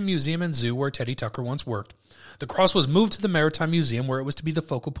Aquarium Museum and Zoo, where Teddy Tucker once worked, the cross was moved to the Maritime Museum, where it was to be the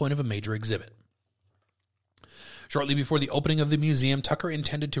focal point of a major exhibit. Shortly before the opening of the museum, Tucker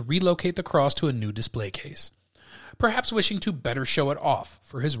intended to relocate the cross to a new display case. perhaps wishing to better show it off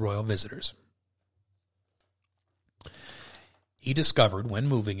for his royal visitors. He discovered, when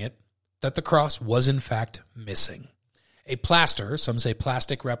moving it, that the cross was in fact missing. A plaster, some say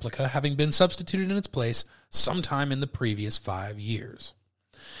plastic replica, having been substituted in its place sometime in the previous 5 years.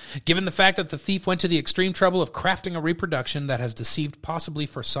 Given the fact that the thief went to the extreme trouble of crafting a reproduction that has deceived possibly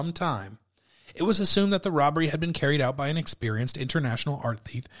for some time, it was assumed that the robbery had been carried out by an experienced international art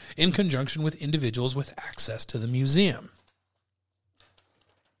thief in conjunction with individuals with access to the museum.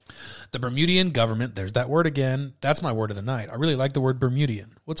 The Bermudian government, there's that word again. That's my word of the night. I really like the word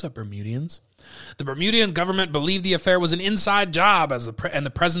Bermudian. What's up, Bermudians? The Bermudian government believed the affair was an inside job and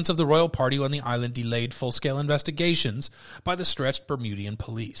the presence of the royal party on the island delayed full-scale investigations by the stretched Bermudian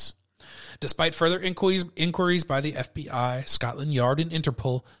police. Despite further inquiries by the FBI, Scotland Yard, and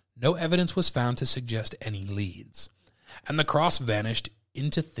Interpol, no evidence was found to suggest any leads, and the cross vanished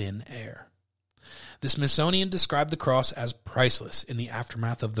into thin air. The Smithsonian described the cross as priceless in the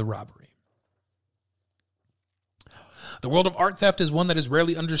aftermath of the robbery. The world of art theft is one that is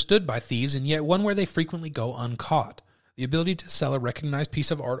rarely understood by thieves, and yet one where they frequently go uncaught. The ability to sell a recognized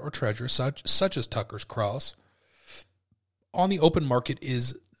piece of art or treasure, such as Tucker's Cross, on the open market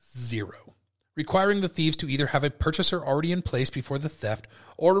is zero, requiring the thieves to either have a purchaser already in place before the theft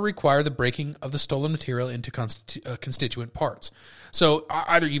or to require the breaking of the stolen material into constituent parts. So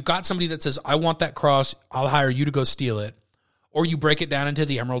either you've got somebody that says, I want that cross, I'll hire you to go steal it, or you break it down into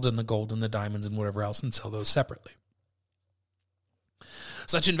the emerald and the gold and the diamonds and whatever else and sell those separately.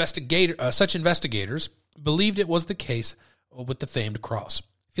 Such investigators believed it was the case with the famed cross,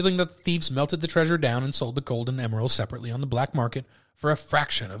 feeling that the thieves melted the treasure down and sold the gold and emeralds separately on the black market for a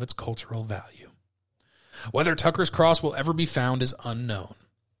fraction of its cultural value. Whether Tucker's Cross will ever be found is unknown.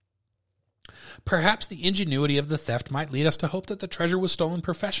 Perhaps the ingenuity of the theft might lead us to hope that the treasure was stolen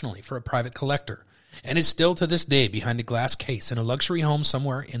professionally for a private collector, and is still to this day behind a glass case in a luxury home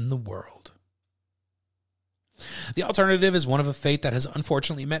somewhere in the world. The alternative is one of a fate that has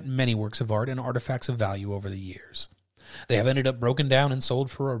unfortunately met many works of art and artifacts of value over the years. They have ended up broken down and sold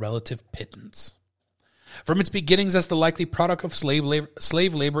for a relative pittance. From its beginnings as the likely product of slave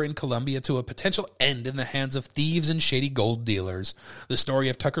labor in Colombia to a potential end in the hands of thieves and shady gold dealers, the story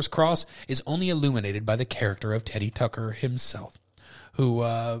of Tucker's Cross is only illuminated by the character of Teddy Tucker himself, who,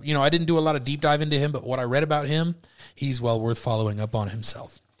 I didn't do a lot of deep dive into him, but what I read about him, he's well worth following up on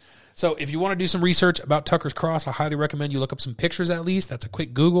himself. So if you want to do some research about Tucker's Cross, I highly recommend you look up some pictures at least. That's a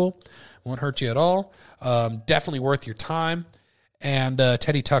quick Google. Won't hurt you at all. Definitely worth your time. And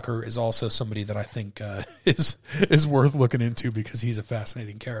Teddy Tucker is also somebody that I think is worth looking into because he's a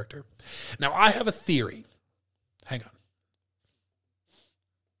fascinating character. Now, I have a theory. Hang on.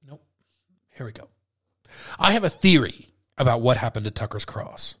 Nope. Here we go. I have a theory about what happened to Tucker's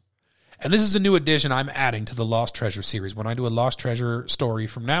Cross. And this is a new addition I'm adding to the Lost Treasure series. When I do a Lost Treasure story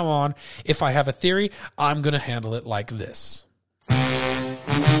from now on, if I have a theory, I'm going to handle it like this.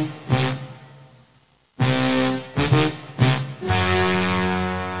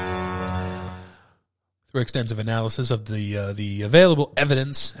 Through extensive analysis of the available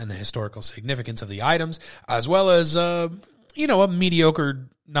evidence and the historical significance of the items, as well as a mediocre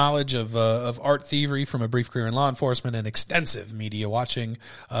knowledge of art thievery from a brief career in law enforcement and extensive media watching,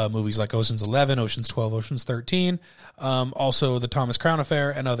 movies like Ocean's 11, Ocean's 12, Ocean's 13, also the Thomas Crown Affair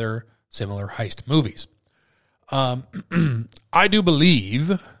and other similar heist movies. I do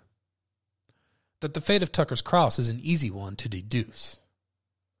believe that the fate of Tucker's Cross is an easy one to deduce.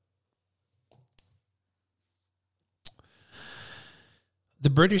 The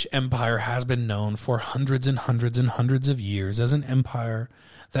British Empire has been known for hundreds and hundreds and hundreds of years as an empire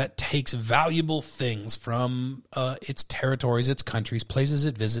that takes valuable things from its territories, its countries, places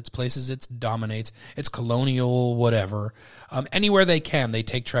it visits, places it dominates, its colonial whatever. Anywhere they can, they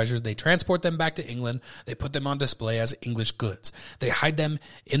take treasures, they transport them back to England, they put them on display as English goods. They hide them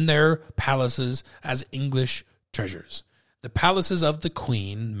in their palaces as English treasures. The palaces of the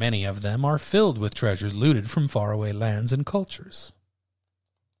Queen, many of them, are filled with treasures looted from faraway lands and cultures.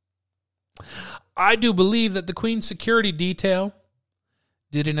 I do believe that the Queen's security detail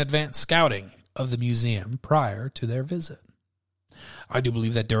did an advanced scouting of the museum prior to their visit. I do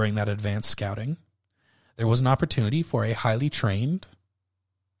believe that during that advanced scouting, there was an opportunity for a highly trained,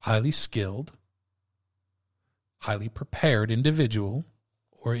 highly skilled, highly prepared individual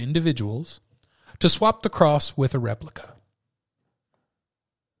or individuals to swap the cross with a replica.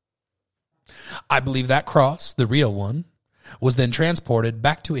 I believe that cross, the real one, was then transported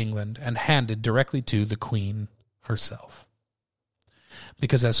back to England and handed directly to the Queen herself.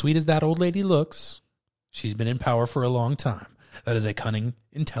 Because as sweet as that old lady looks, she's been in power for a long time. That is a cunning,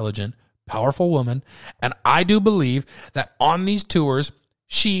 intelligent, powerful woman. And I do believe that on these tours,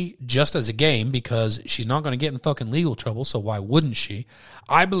 she, just as a game, because she's not going to get in fucking legal trouble, so why wouldn't she?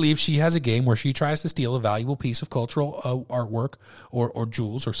 I believe she has a game where she tries to steal a valuable piece of cultural artwork or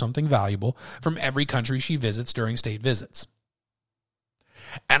jewels or something valuable from every country she visits during state visits.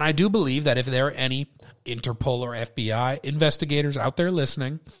 And I do believe that if there are any Interpol or FBI investigators out there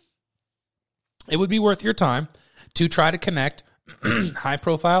listening, it would be worth your time to try to connect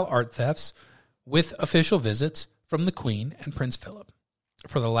high-profile art thefts with official visits from the Queen and Prince Philip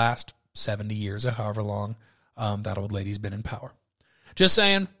for the last 70 years or however long that old lady's been in power. Just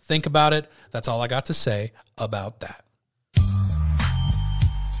saying, think about it. That's all I got to say about that.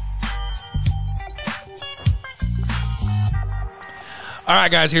 All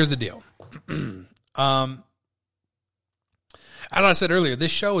right, guys, here's the deal. As I said earlier,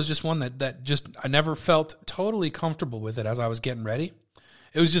 this show is just one that just I never felt totally comfortable with it as I was getting ready.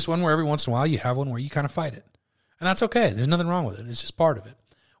 It was just one where every once in a while you have one where you kind of fight it. And that's okay. There's nothing wrong with it. It's just part of it.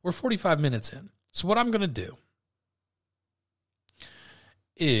 We're 45 minutes in. So what I'm going to do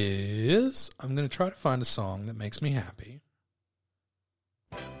is I'm going to try to find a song that makes me happy.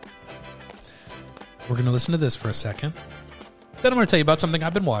 We're going to listen to this for a second. Then I'm going to tell you about something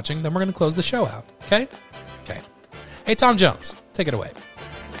I've been watching. Then we're going to close the show out. Okay? Okay. Hey, Tom Jones, take it away.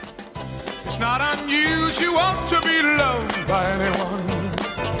 It's not unusual to be loved by anyone.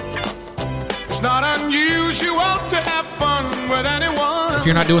 It's not unusual to have fun with anyone. If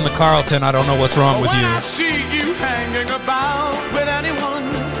you're not doing the Carlton, I don't know what's wrong with you. I see you hanging about with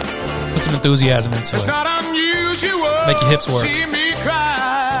anyone. Put some enthusiasm into it's it. Not unusual. Make your hips work. See me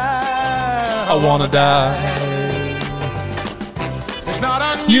cry. I wanna die. It's not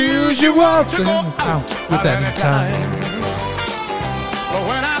unusual to go out with any time. But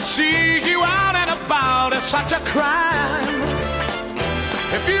when I see you out and about, it's such a crime.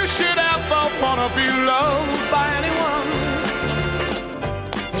 If you should ever want to be loved by anyone,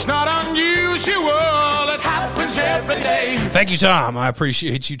 it's not unusual. It happens every day. Thank you, Tom. I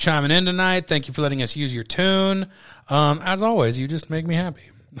appreciate you chiming in tonight. Thank you for letting us use your tune. As always, you just make me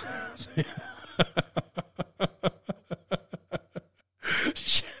happy.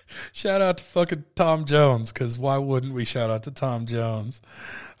 Shout out to fucking Tom Jones, because why wouldn't we shout out to Tom Jones?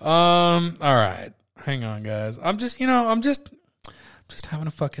 All right. Hang on, guys. I'm just having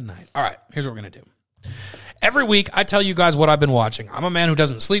a fucking night. All right, here's what we're going to do. Every week, I tell you guys what I've been watching. I'm a man who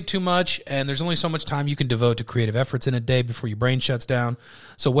doesn't sleep too much, and there's only so much time you can devote to creative efforts in a day before your brain shuts down.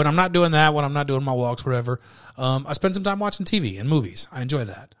 So when I'm not doing that, when I'm not doing my walks, whatever, I spend some time watching TV and movies. I enjoy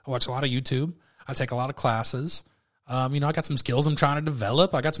that. I watch a lot of YouTube. I take a lot of classes. I got some skills I'm trying to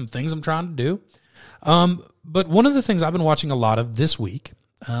develop. I got some things I'm trying to do. But one of the things I've been watching a lot of this week,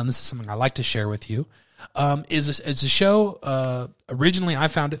 this is something I like to share with you, is a show. Originally, I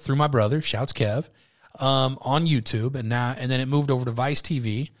found it through my brother, Shouts Kev, on YouTube, and then it moved over to Vice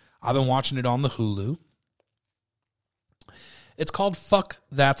TV. I've been watching it on the Hulu. It's called Fuck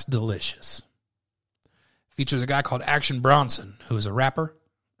That's Delicious. Features a guy called Action Bronson, who is a rapper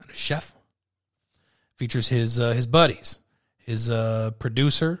and a chef. Features his buddies, his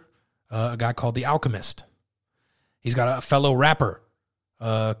producer, a guy called The Alchemist. He's got a fellow rapper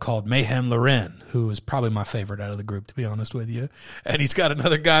called Mayhem Loren, who is probably my favorite out of the group, to be honest with you. And he's got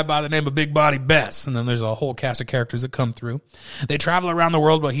another guy by the name of Big Body Bess. And then there's a whole cast of characters that come through. They travel around the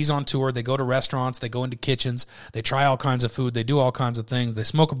world while he's on tour. They go to restaurants. They go into kitchens. They try all kinds of food. They do all kinds of things. They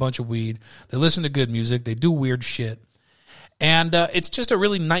smoke a bunch of weed. They listen to good music. They do weird shit. And it's just a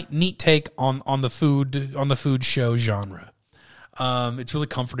really neat take on the food show genre. It's really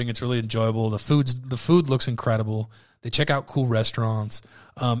comforting. It's really enjoyable. The food looks incredible. They check out cool restaurants.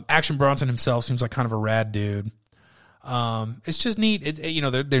 Action Bronson himself seems like kind of a rad dude. It's just neat.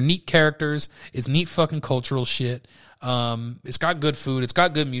 They're neat characters. It's neat fucking cultural shit. It's got good food. It's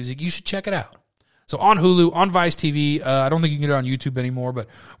got good music. You should check it out. So on Hulu, on Vice TV. I don't think you can get it on YouTube anymore, but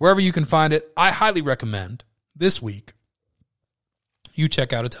wherever you can find it, I highly recommend this week you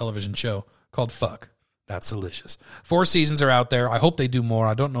check out a television show called Fuck That's Delicious. 4 seasons are out there. I hope they do more.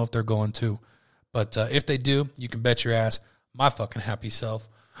 I don't know if they're going to. But if they do, you can bet your ass my fucking happy self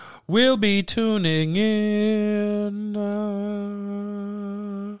will be tuning in.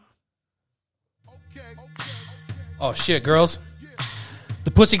 Oh, shit, girls.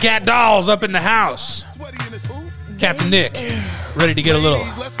 The Pussycat Dolls up in the house. Captain Nick, ready to get a little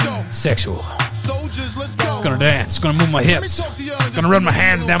sexual. Gonna dance, gonna move my hips, gonna run my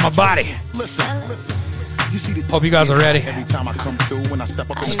hands down my body. Hope you guys are ready.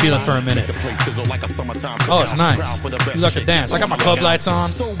 Just feel it for a minute. Oh, it's nice. You like to dance. I got my club lights on. I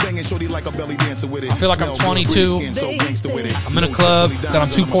feel like I'm 22. I'm in a club that I'm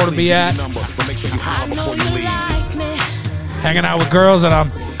too poor to be at. Hanging out with girls that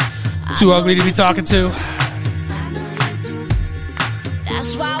I'm too ugly to be talking to.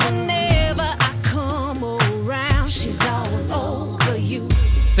 That's why whenever I come around, she's all over you.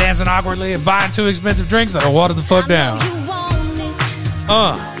 Dancing awkwardly and buying too expensive drinks that'll water the fuck down.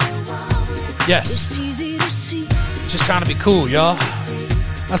 Yes. Just trying to be cool, y'all.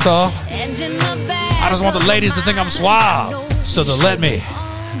 That's all. I just want the ladies to think I'm suave, so they'll let me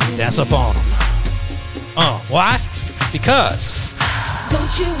dance up on them. Why? Because.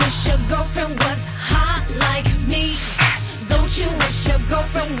 Don't you wish your girlfriend was hot like me? Don't you wish your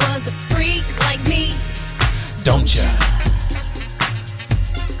girlfriend was a freak like me? Don't ya?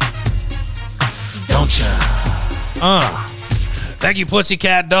 Don't ya? Thank you,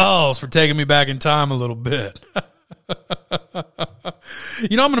 Pussycat Dolls, for taking me back in time a little bit.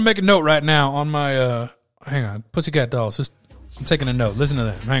 You know, I'm going to make a note right now on my, hang on, Pussycat Dolls. I'm taking a note. Listen to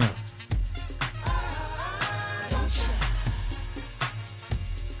that. Hang on.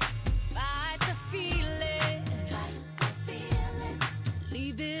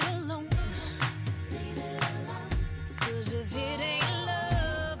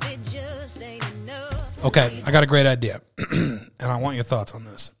 Okay, I got a great idea, and I want your thoughts on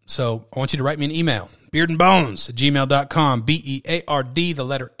this. So I want you to write me an email, beardandbones@gmail.com, BEARD, the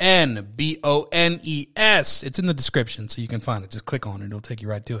letter N, BONES. It's in the description, so you can find it. Just click on it. It'll take you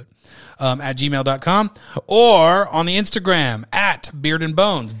right to it. At gmail.com, or on the Instagram, at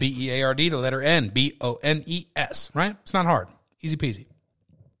beardandbones, BEARD, the letter N, BONES, right? It's not hard. Easy peasy.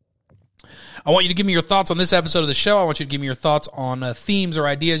 I want you to give me your thoughts on this episode of the show. I want you to give me your thoughts on themes or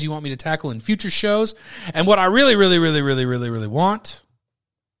ideas you want me to tackle in future shows. And what I really want,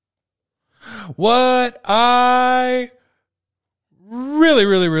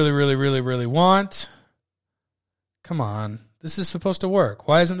 want, come on, this is supposed to work.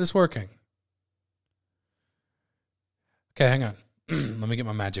 Why isn't this working? Okay, hang on. Let me get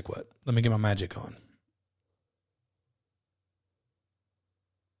my magic wet. Let me get my magic on.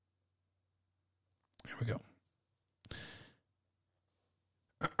 Here we go.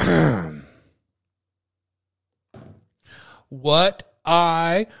 What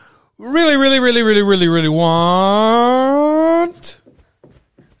I really want.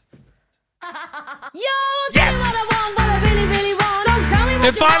 Yes!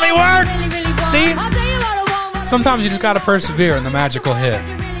 It finally worked! See? Sometimes you just gotta persevere and the magic will hit.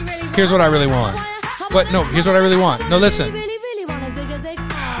 Here's what I really want. What? No, here's what I really want. No, listen.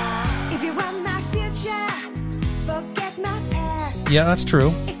 Yeah, that's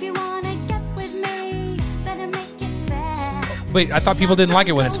true. Wait, I thought people didn't like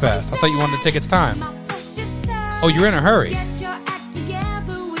it when it's fast. I thought you wanted to take its time. Oh, you're in a hurry.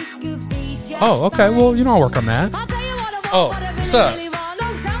 Oh, okay. Well, you know, I'll work on that. Oh, what's up?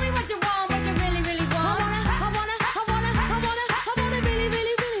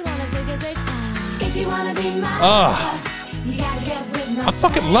 Oh, I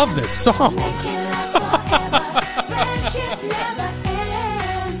fucking love this song.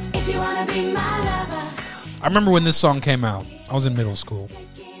 I remember when this song came out. I was in middle school.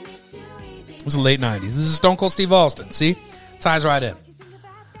 It was the late 90s. This is Stone Cold Steve Austin. See? Ties right in.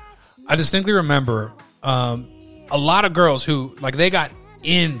 I distinctly remember a lot of girls who, like, they got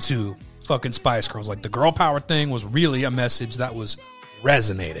into fucking Spice Girls. Like, the girl power thing was really a message that was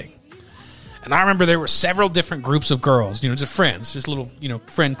resonating. And I remember there were several different groups of girls, you know, just friends, just little, you know,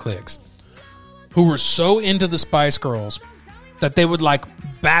 friend cliques, who were so into the Spice Girls that they would, like,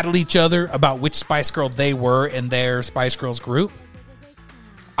 battle each other about which Spice Girl they were in their Spice Girls group.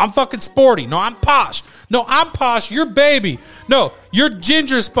 I'm fucking sporty. No, I'm posh. No, I'm posh. You're baby. No, you're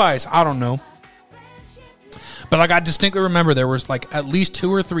Ginger Spice. I don't know. But, like, I distinctly remember there was, like, at least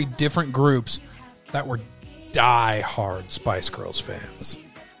 2 or 3 different groups that were die-hard Spice Girls fans.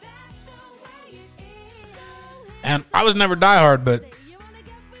 And I was never die-hard, but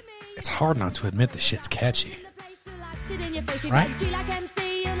it's hard not to admit the shit's catchy. Right?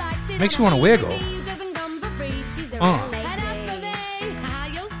 Makes you want to wiggle.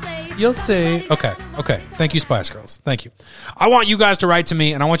 You'll see. Okay. Thank you, Spice Girls. Thank you. I want you guys to write to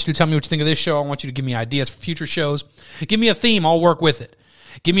me, and I want you to tell me what you think of this show. I want you to give me ideas for future shows. Give me a theme. I'll work with it.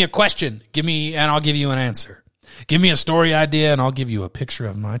 Give me a question. And I'll give you an answer. Give me a story idea, and I'll give you a picture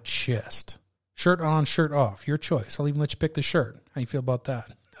of my chest. Shirt on, shirt off. Your choice. I'll even let you pick the shirt. How you feel about that?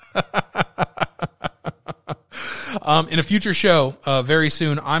 In a future show, very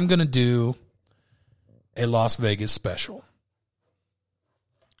soon, I'm going to do a Las Vegas special.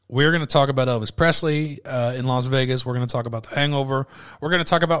 We're going to talk about Elvis Presley in Las Vegas. We're going to talk about The Hangover. We're going to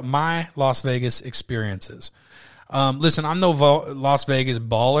talk about my Las Vegas experiences. Listen, I'm no Las Vegas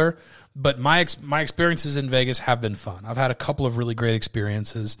baller, but my experiences in Vegas have been fun. I've had a couple of really great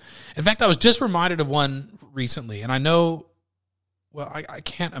experiences. In fact, I was just reminded of one recently, and I know, well, I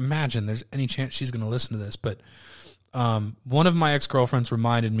can't imagine there's any chance she's going to listen to this, but one of my ex-girlfriends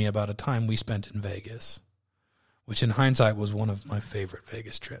reminded me about a time we spent in Vegas, which in hindsight was one of my favorite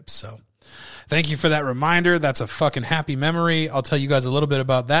Vegas trips. So thank you for that reminder. That's a fucking happy memory. I'll tell you guys a little bit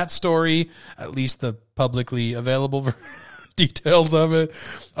about that story, at least the publicly available details of it.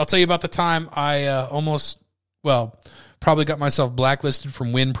 I'll tell you about the time I probably got myself blacklisted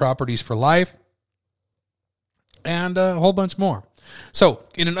from Wynn Properties for life, and a whole bunch more. So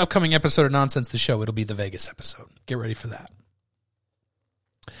in an upcoming episode of Nonsense the Show, it'll be the Vegas episode. Get ready for that.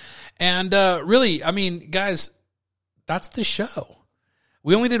 And really, I mean, guys, that's the show.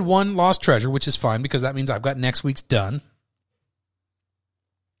 We only did one Lost Treasure, which is fine because that means I've got next week's done.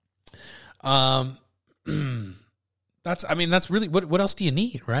 That's really, what else do you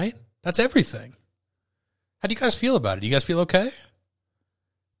need, right? That's everything. How do you guys feel about it? Do you guys feel okay?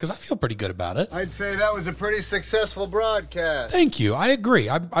 Because I feel pretty good about it. I'd say that was a pretty successful broadcast. Thank you. I agree.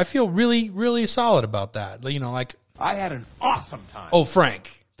 I feel really, really solid about that. You know, like, I had an awesome time. Oh,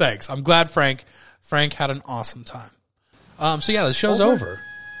 Frank. Thanks. I'm glad Frank had an awesome time. So yeah, the show's over.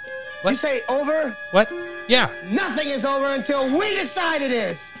 What? You say over? What? Yeah. Nothing is over until we decide it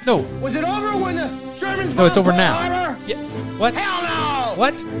is. No. Was it over when the Germans? No, it's over now. Harbor? Yeah. What? Hell no.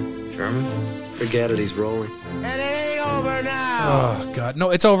 What? German? Forget it. He's rolling. And it ain't over now. Oh God,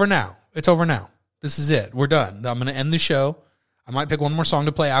 no! It's over now. It's over now. This is it. We're done. I'm going to end the show. I might pick one more song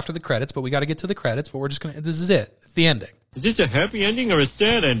to play after the credits, but we got to get to the credits. But we're just going to. This is it. It's the ending. Is this a happy ending or a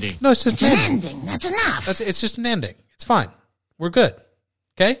sad ending? No, it's just an ending. That's enough. It's just an ending. It's fine. We're good.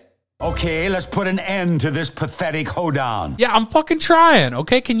 Okay? Okay, let's put an end to this pathetic hoedown. Yeah, I'm fucking trying,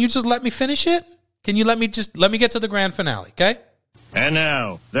 okay? Can you just let me finish it? Can you let me get to the grand finale, okay? And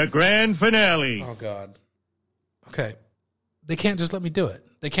now, the grand finale. Oh, God. Okay. They can't just let me do it.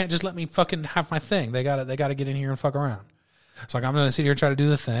 They can't just let me fucking have my thing. They gotta get in here and fuck around. It's like I'm going to sit here and try to do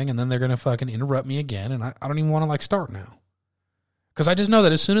the thing, and then they're going to fucking interrupt me again, and I don't even want to, like, start now. Because I just know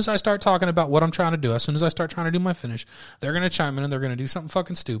that as soon as I start talking about what I'm trying to do, as soon as I start trying to do my finish, they're going to chime in and they're going to do something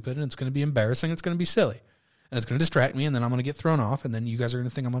fucking stupid, and it's going to be embarrassing, it's going to be silly, and it's going to distract me, and then I'm going to get thrown off, and then you guys are going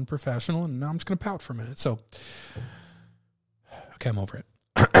to think I'm unprofessional, and now I'm just going to pout for a minute. So, okay, I'm over it.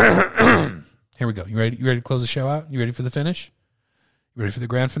 Here we go. You ready? You ready to close the show out? You ready for the finish? You ready for the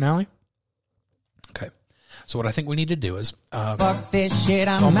grand finale? Okay. So what I think we need to do is... fuck this shit,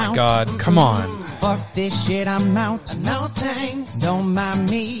 I'm out. Oh my God, come on. Fuck this shit, I'm out. No thanks. Don't mind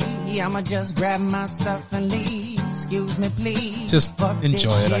me. I'ma just grab my stuff and leave. Excuse me, please. Just fuck enjoy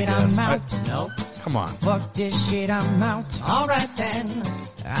this it, I shit, guess. I'm out. Nope. Come on. Fuck this shit, I'm out. All right then.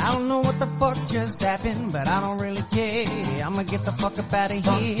 I don't know what the fuck just happened, but I don't really care. I'ma get the fuck up out of here.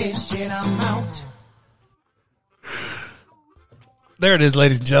 Fuck this shit, I'm out. There it is,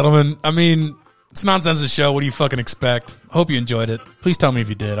 ladies and gentlemen. I mean... It's Nonsense the Show. What do you fucking expect? I hope you enjoyed it. Please tell me if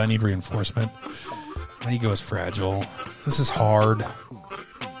you did. I need reinforcement. My ego is fragile. This is hard.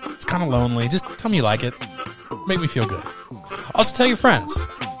 It's kind of lonely. Just tell me you like it. Make me feel good. Also tell your friends.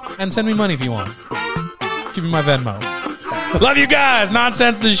 And send me money if you want. Give me my Venmo. Love you guys.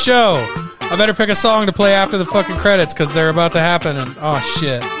 Nonsense the Show. I better pick a song to play after the fucking credits because they're about to happen. And oh,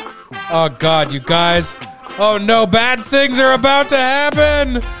 shit. Oh, God, you guys. Oh, no. Bad things are about to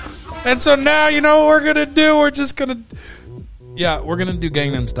happen. And so now, you know what we're going to do? We're just going to... Yeah, we're going to do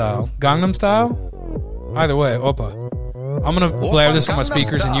Gangnam Style. Gangnam Style? Either way, Oppa. I'm going to blare this on my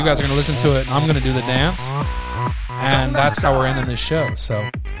speakers, and you guys are going to listen to it, and I'm going to do the dance. And that's how we're ending this show, so...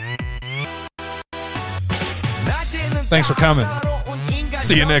 Thanks for coming.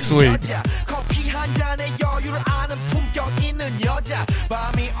 See you next week.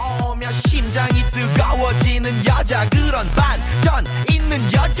 밤이 오면 심장이 뜨거워지는 여자 그런 반전 있는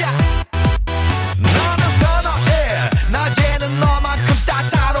여자 너는 선어해 낮에는 너만큼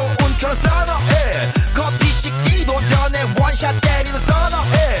따사로운 그런 선어해 커피 식기도 전에 원샷 때리는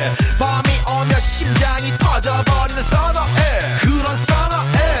선어해 밤이 오면 심장이 터져버리는 선어해 그런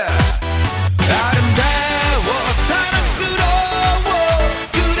선어해 아름다워 사랑스러워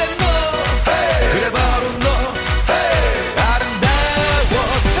그래 너 그래 바로 너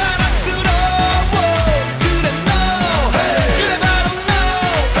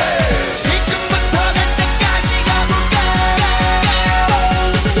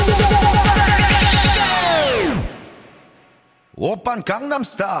오빤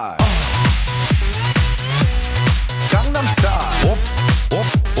강남스타일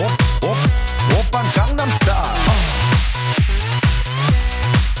오빤 강남스타일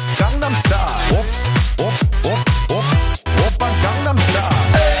강남스타일 오빤 강남스타일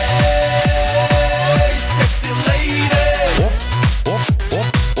에이 섹시 레이디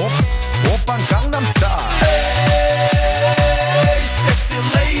오빤 강남스타일 에이 섹시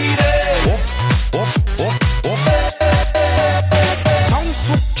레이디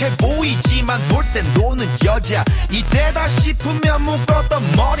성숙해 보이지만 놀 땐 노는 여자 이때다 싶으면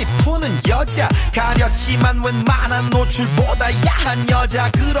묶었던 머리 푸는 여자 가렸지만 웬만한 노출보다 야한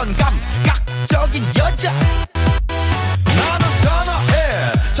여자 그런 감각적인 여자 나는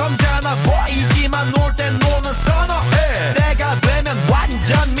선어해 점잖아 보이지만 놀 땐 노는 선어해 내가 되면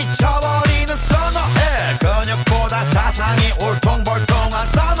완전 미쳐버리는 선어해 근육보다 사상이 올통벌통한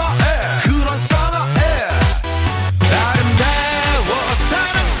선어해 그런 선어해 아름다워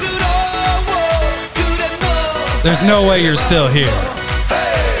사랑스러워 그래 너 There's no way you're still here.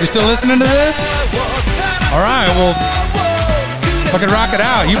 You still listening to this? All right, well, fucking rock it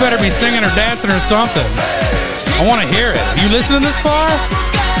out. You better be singing or dancing or something. I want to hear it. Are you listening this far?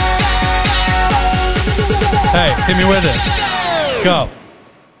 Hey, hit me with it. Go.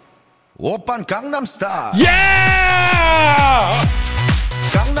 오빤 강남스타일 Yeah!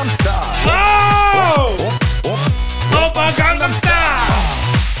 강남스타일 Oh! 오빤 강남스타일!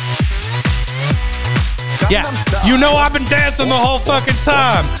 Yeah, you know I've been dancing the whole fucking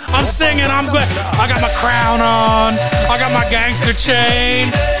time. I'm singing, I'm glad. I got my crown on. I got my gangster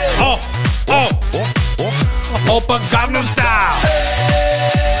chain. Oh. Oppa Gangnam Style.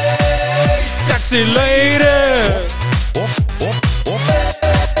 Sexy lady.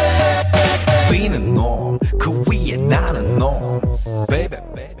 위는 놈, 그 위에 나는 놈. Baby.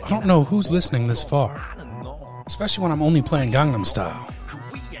 I don't know who's listening this far, especially when I'm only playing Gangnam Style.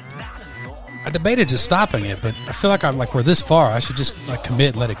 I debated just stopping it, but I feel like we're this far. I should just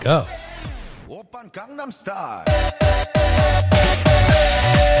commit and let it go. 오빤 강남스타일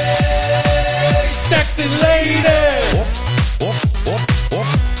Sexy lady.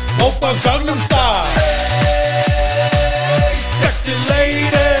 Oppa Gangnam Style. Sexy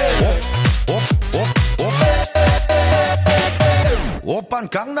lady. 오빤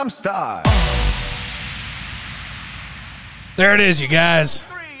강남스타일 There it is, you guys.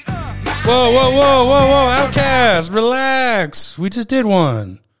 Whoa, Outcast, relax. We just did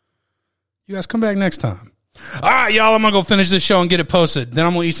one. You guys come back next time. All right, y'all, I'm going to go finish this show and get it posted. Then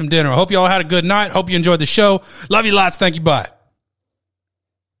I'm going to eat some dinner. I hope y'all had a good night. Hope you enjoyed the show. Love you lots. Thank you. Bye.